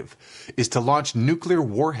objective is to launch nuclear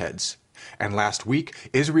warheads. And last week,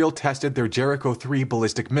 Israel tested their Jericho-3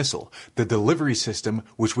 ballistic missile, the delivery system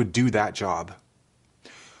which would do that job.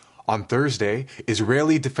 On Thursday,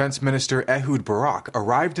 Israeli Defense Minister Ehud Barak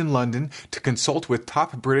arrived in London to consult with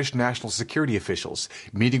top British national security officials,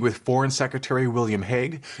 meeting with Foreign Secretary William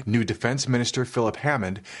Hague, new Defense Minister Philip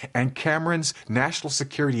Hammond, and Cameron's National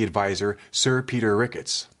Security Advisor Sir Peter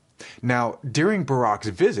Ricketts. Now, during Barak's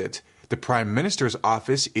visit, the Prime Minister's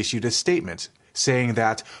office issued a statement saying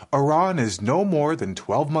that Iran is no more than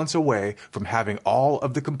 12 months away from having all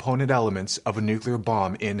of the component elements of a nuclear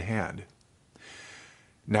bomb in hand.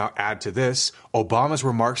 Now add to this Obama's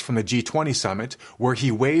remarks from the G20 summit, where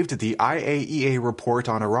he waved the IAEA report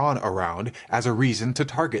on Iran around as a reason to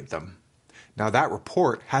target them. Now that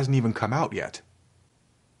report hasn't even come out yet.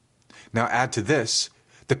 Now add to this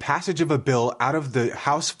the passage of a bill out of the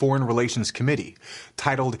House Foreign Relations Committee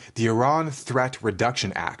titled the Iran Threat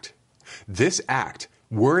Reduction Act. This act,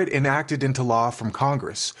 were it enacted into law from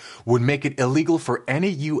Congress, would make it illegal for any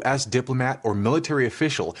U.S. diplomat or military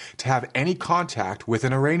official to have any contact with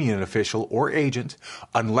an Iranian official or agent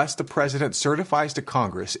unless the president certifies to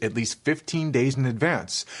Congress at least 15 days in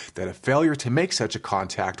advance that a failure to make such a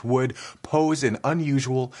contact would pose an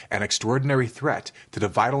unusual and extraordinary threat to the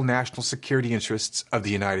vital national security interests of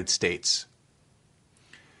the United States.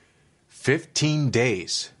 15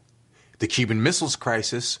 days. The Cuban Missiles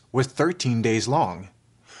Crisis was 13 days long.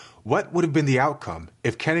 What would have been the outcome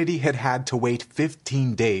if Kennedy had had to wait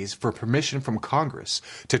 15 days for permission from Congress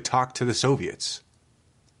to talk to the Soviets?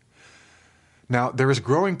 Now, there is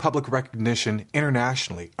growing public recognition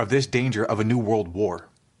internationally of this danger of a new world war.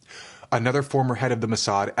 Another former head of the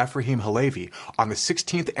Mossad, Ephraim Halevi, on the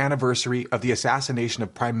 16th anniversary of the assassination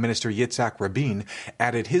of Prime Minister Yitzhak Rabin,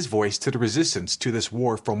 added his voice to the resistance to this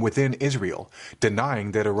war from within Israel,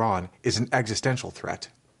 denying that Iran is an existential threat.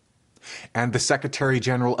 And the Secretary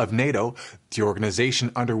General of NATO, the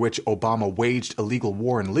organization under which Obama waged illegal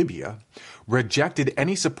war in Libya, rejected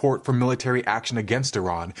any support for military action against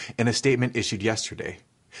Iran in a statement issued yesterday.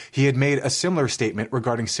 He had made a similar statement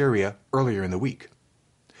regarding Syria earlier in the week.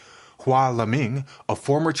 Hua Laming, a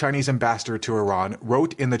former Chinese ambassador to Iran,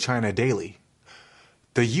 wrote in the China Daily,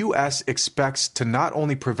 "The U.S. expects to not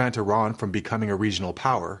only prevent Iran from becoming a regional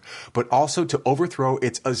power, but also to overthrow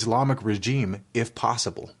its Islamic regime if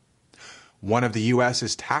possible. One of the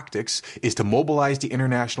U.S.'s tactics is to mobilize the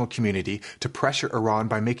international community to pressure Iran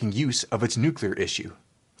by making use of its nuclear issue.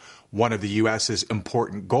 One of the U.S.'s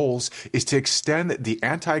important goals is to extend the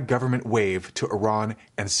anti-government wave to Iran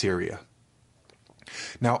and Syria."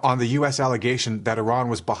 Now, on the U.S. allegation that Iran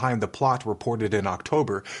was behind the plot reported in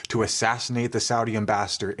October to assassinate the Saudi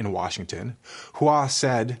ambassador in Washington, Hua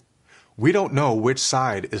said, "We don't know which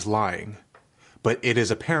side is lying. But it is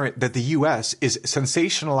apparent that the U.S. is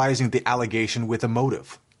sensationalizing the allegation with a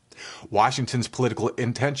motive. Washington's political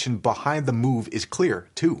intention behind the move is clear,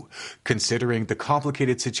 too, considering the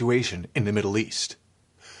complicated situation in the Middle East.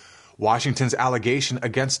 Washington's allegation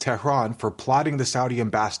against Tehran for plotting the Saudi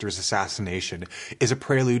ambassador's assassination is a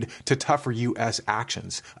prelude to tougher U.S.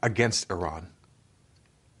 actions against Iran.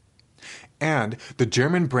 And the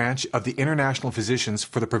German branch of the International Physicians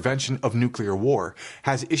for the Prevention of Nuclear War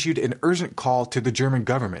has issued an urgent call to the German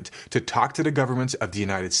government to talk to the governments of the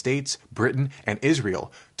United States, Britain, and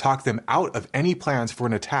Israel, talk them out of any plans for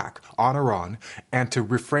an attack on Iran, and to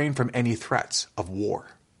refrain from any threats of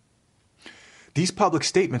war. These public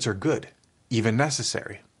statements are good, even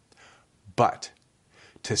necessary. But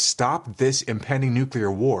to stop this impending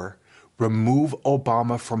nuclear war, remove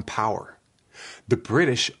Obama from power. The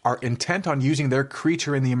British are intent on using their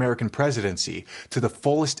creature in the American presidency to the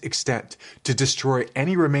fullest extent to destroy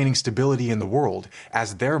any remaining stability in the world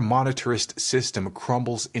as their monetarist system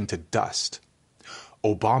crumbles into dust.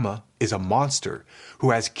 Obama is a monster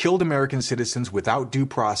who has killed American citizens without due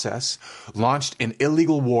process, launched an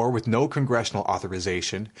illegal war with no congressional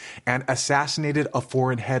authorization, and assassinated a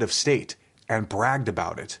foreign head of state and bragged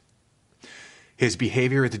about it. His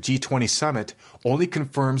behavior at the G20 summit only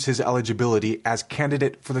confirms his eligibility as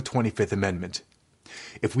candidate for the 25th Amendment.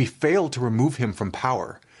 If we fail to remove him from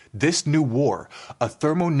power, this new war, a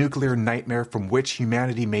thermonuclear nightmare from which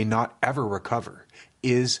humanity may not ever recover,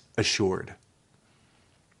 is assured.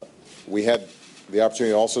 We had the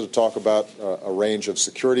opportunity also to talk about a range of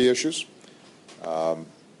security issues.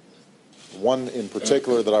 One in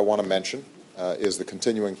particular that I want to mention is the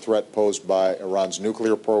continuing threat posed by Iran's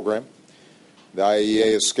nuclear program. The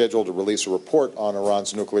IAEA is scheduled to release a report on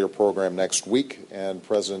Iran's nuclear program next week, and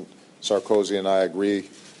President Sarkozy and I agree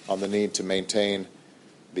on the need to maintain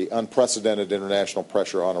the unprecedented international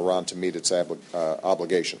pressure on Iran to meet its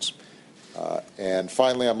obligations. And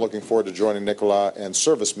finally, I'm looking forward to joining Nicola and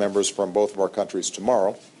service members from both of our countries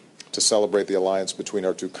tomorrow to celebrate the alliance between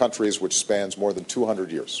our two countries, which spans more than 200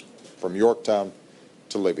 years, from Yorktown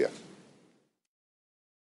to Libya.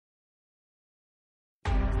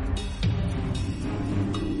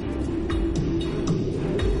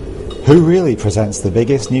 Who really presents the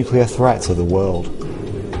biggest nuclear threat to the world?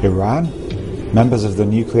 Iran? Members of the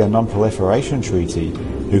Nuclear Non-Proliferation Treaty,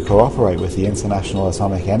 who cooperate with the International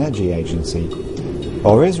Atomic Energy Agency?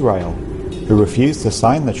 Or Israel, who refuse to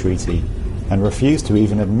sign the treaty and refuse to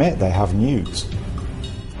even admit they have nukes?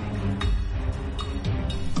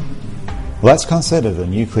 Let's consider the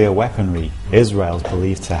nuclear weaponry Israel's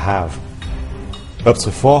believed to have. Up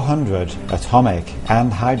to 400 atomic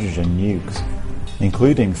and hydrogen nukes,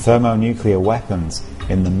 including thermonuclear weapons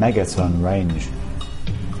in the megaton range.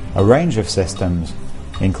 A range of systems,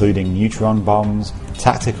 including neutron bombs,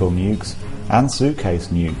 tactical nukes, and suitcase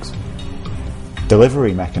nukes.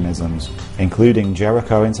 Delivery mechanisms, including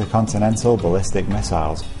Jericho intercontinental ballistic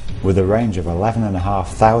missiles with a range of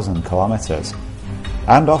 11,500 kilometers,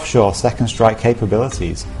 and offshore second strike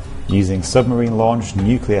capabilities using submarine-launched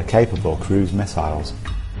nuclear-capable cruise missiles.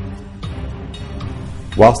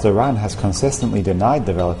 Whilst Iran has consistently denied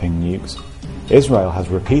developing nukes, Israel has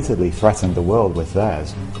repeatedly threatened the world with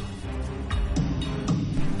theirs.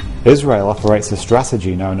 Israel operates a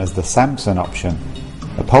strategy known as the Samson option,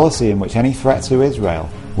 a policy in which any threat to Israel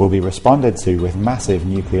will be responded to with massive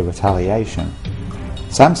nuclear retaliation.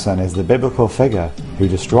 Samson is the biblical figure who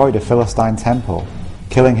destroyed a Philistine temple,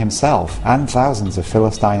 killing himself and thousands of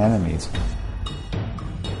Philistine enemies.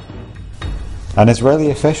 An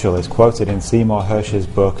Israeli official is quoted in Seymour Hersh's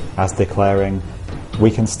book as declaring,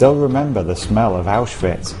 "We can still remember the smell of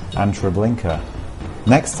Auschwitz and Treblinka.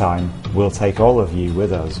 Next time, we'll take all of you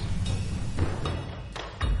with us."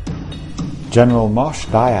 General Moshe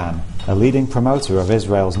Dayan, a leading promoter of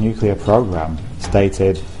Israel's nuclear program,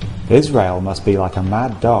 stated, "Israel must be like a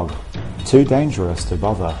mad dog, too dangerous to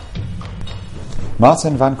bother."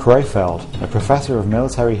 Martin van Crefeld, a professor of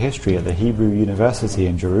military history at the Hebrew University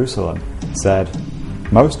in Jerusalem, said,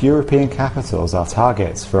 "Most European capitals are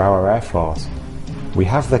targets for our air force. We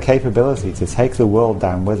have the capability to take the world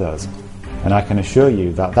down with us, and I can assure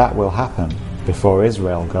you that that will happen before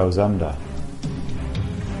Israel goes under."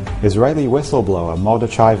 Israeli whistleblower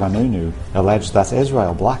Mordechai Vanunu alleged that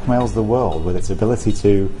Israel blackmails the world with its ability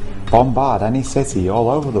to bombard any city all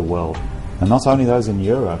over the world, and not only those in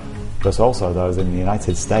Europe, but also those in the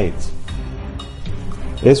United States.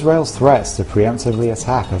 Israel's threats to preemptively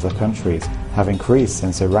attack other countries have increased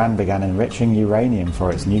since Iran began enriching uranium for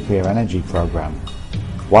its nuclear energy program.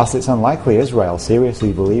 Whilst it's unlikely Israel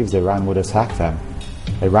seriously believes Iran would attack them,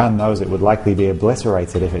 Iran knows it would likely be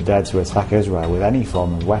obliterated if it dared to attack Israel with any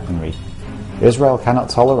form of weaponry. Israel cannot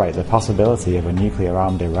tolerate the possibility of a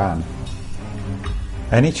nuclear-armed Iran.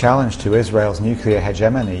 Any challenge to Israel's nuclear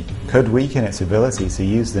hegemony could weaken its ability to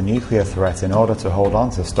use the nuclear threat in order to hold on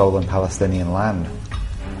to stolen Palestinian land.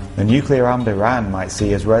 The nuclear-armed Iran might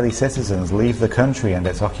see Israeli citizens leave the country and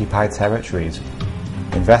its occupied territories.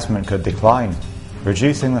 Investment could decline,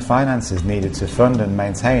 reducing the finances needed to fund and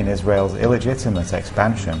maintain Israel's illegitimate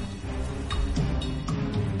expansion.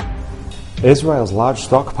 Israel's large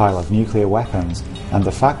stockpile of nuclear weapons and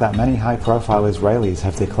the fact that many high-profile Israelis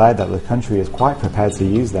have declared that the country is quite prepared to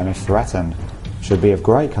use them if threatened should be of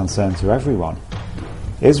great concern to everyone.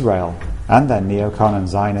 Israel and their neocon and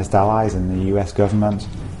Zionist allies in the US government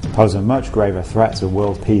pose a much graver threat to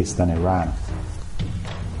world peace than Iran.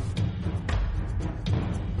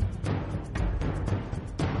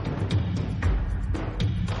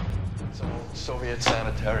 Soviet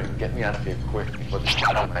sanitarium. Get me out of here quick before the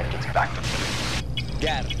shadow man gets back to me.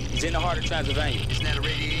 Got him. He's in the heart of Transylvania. Isn't that a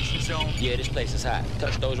radiation zone? Yeah, this place is hot.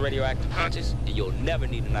 Touch those radioactive punches, and you'll never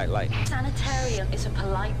need a nightlight. Sanitarium is a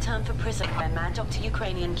polite term for prison where Mad Dr.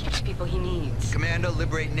 Ukrainian keeps people he needs. Commander,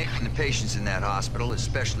 liberate Nick and the patients in that hospital,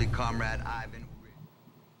 especially Comrade Ivan.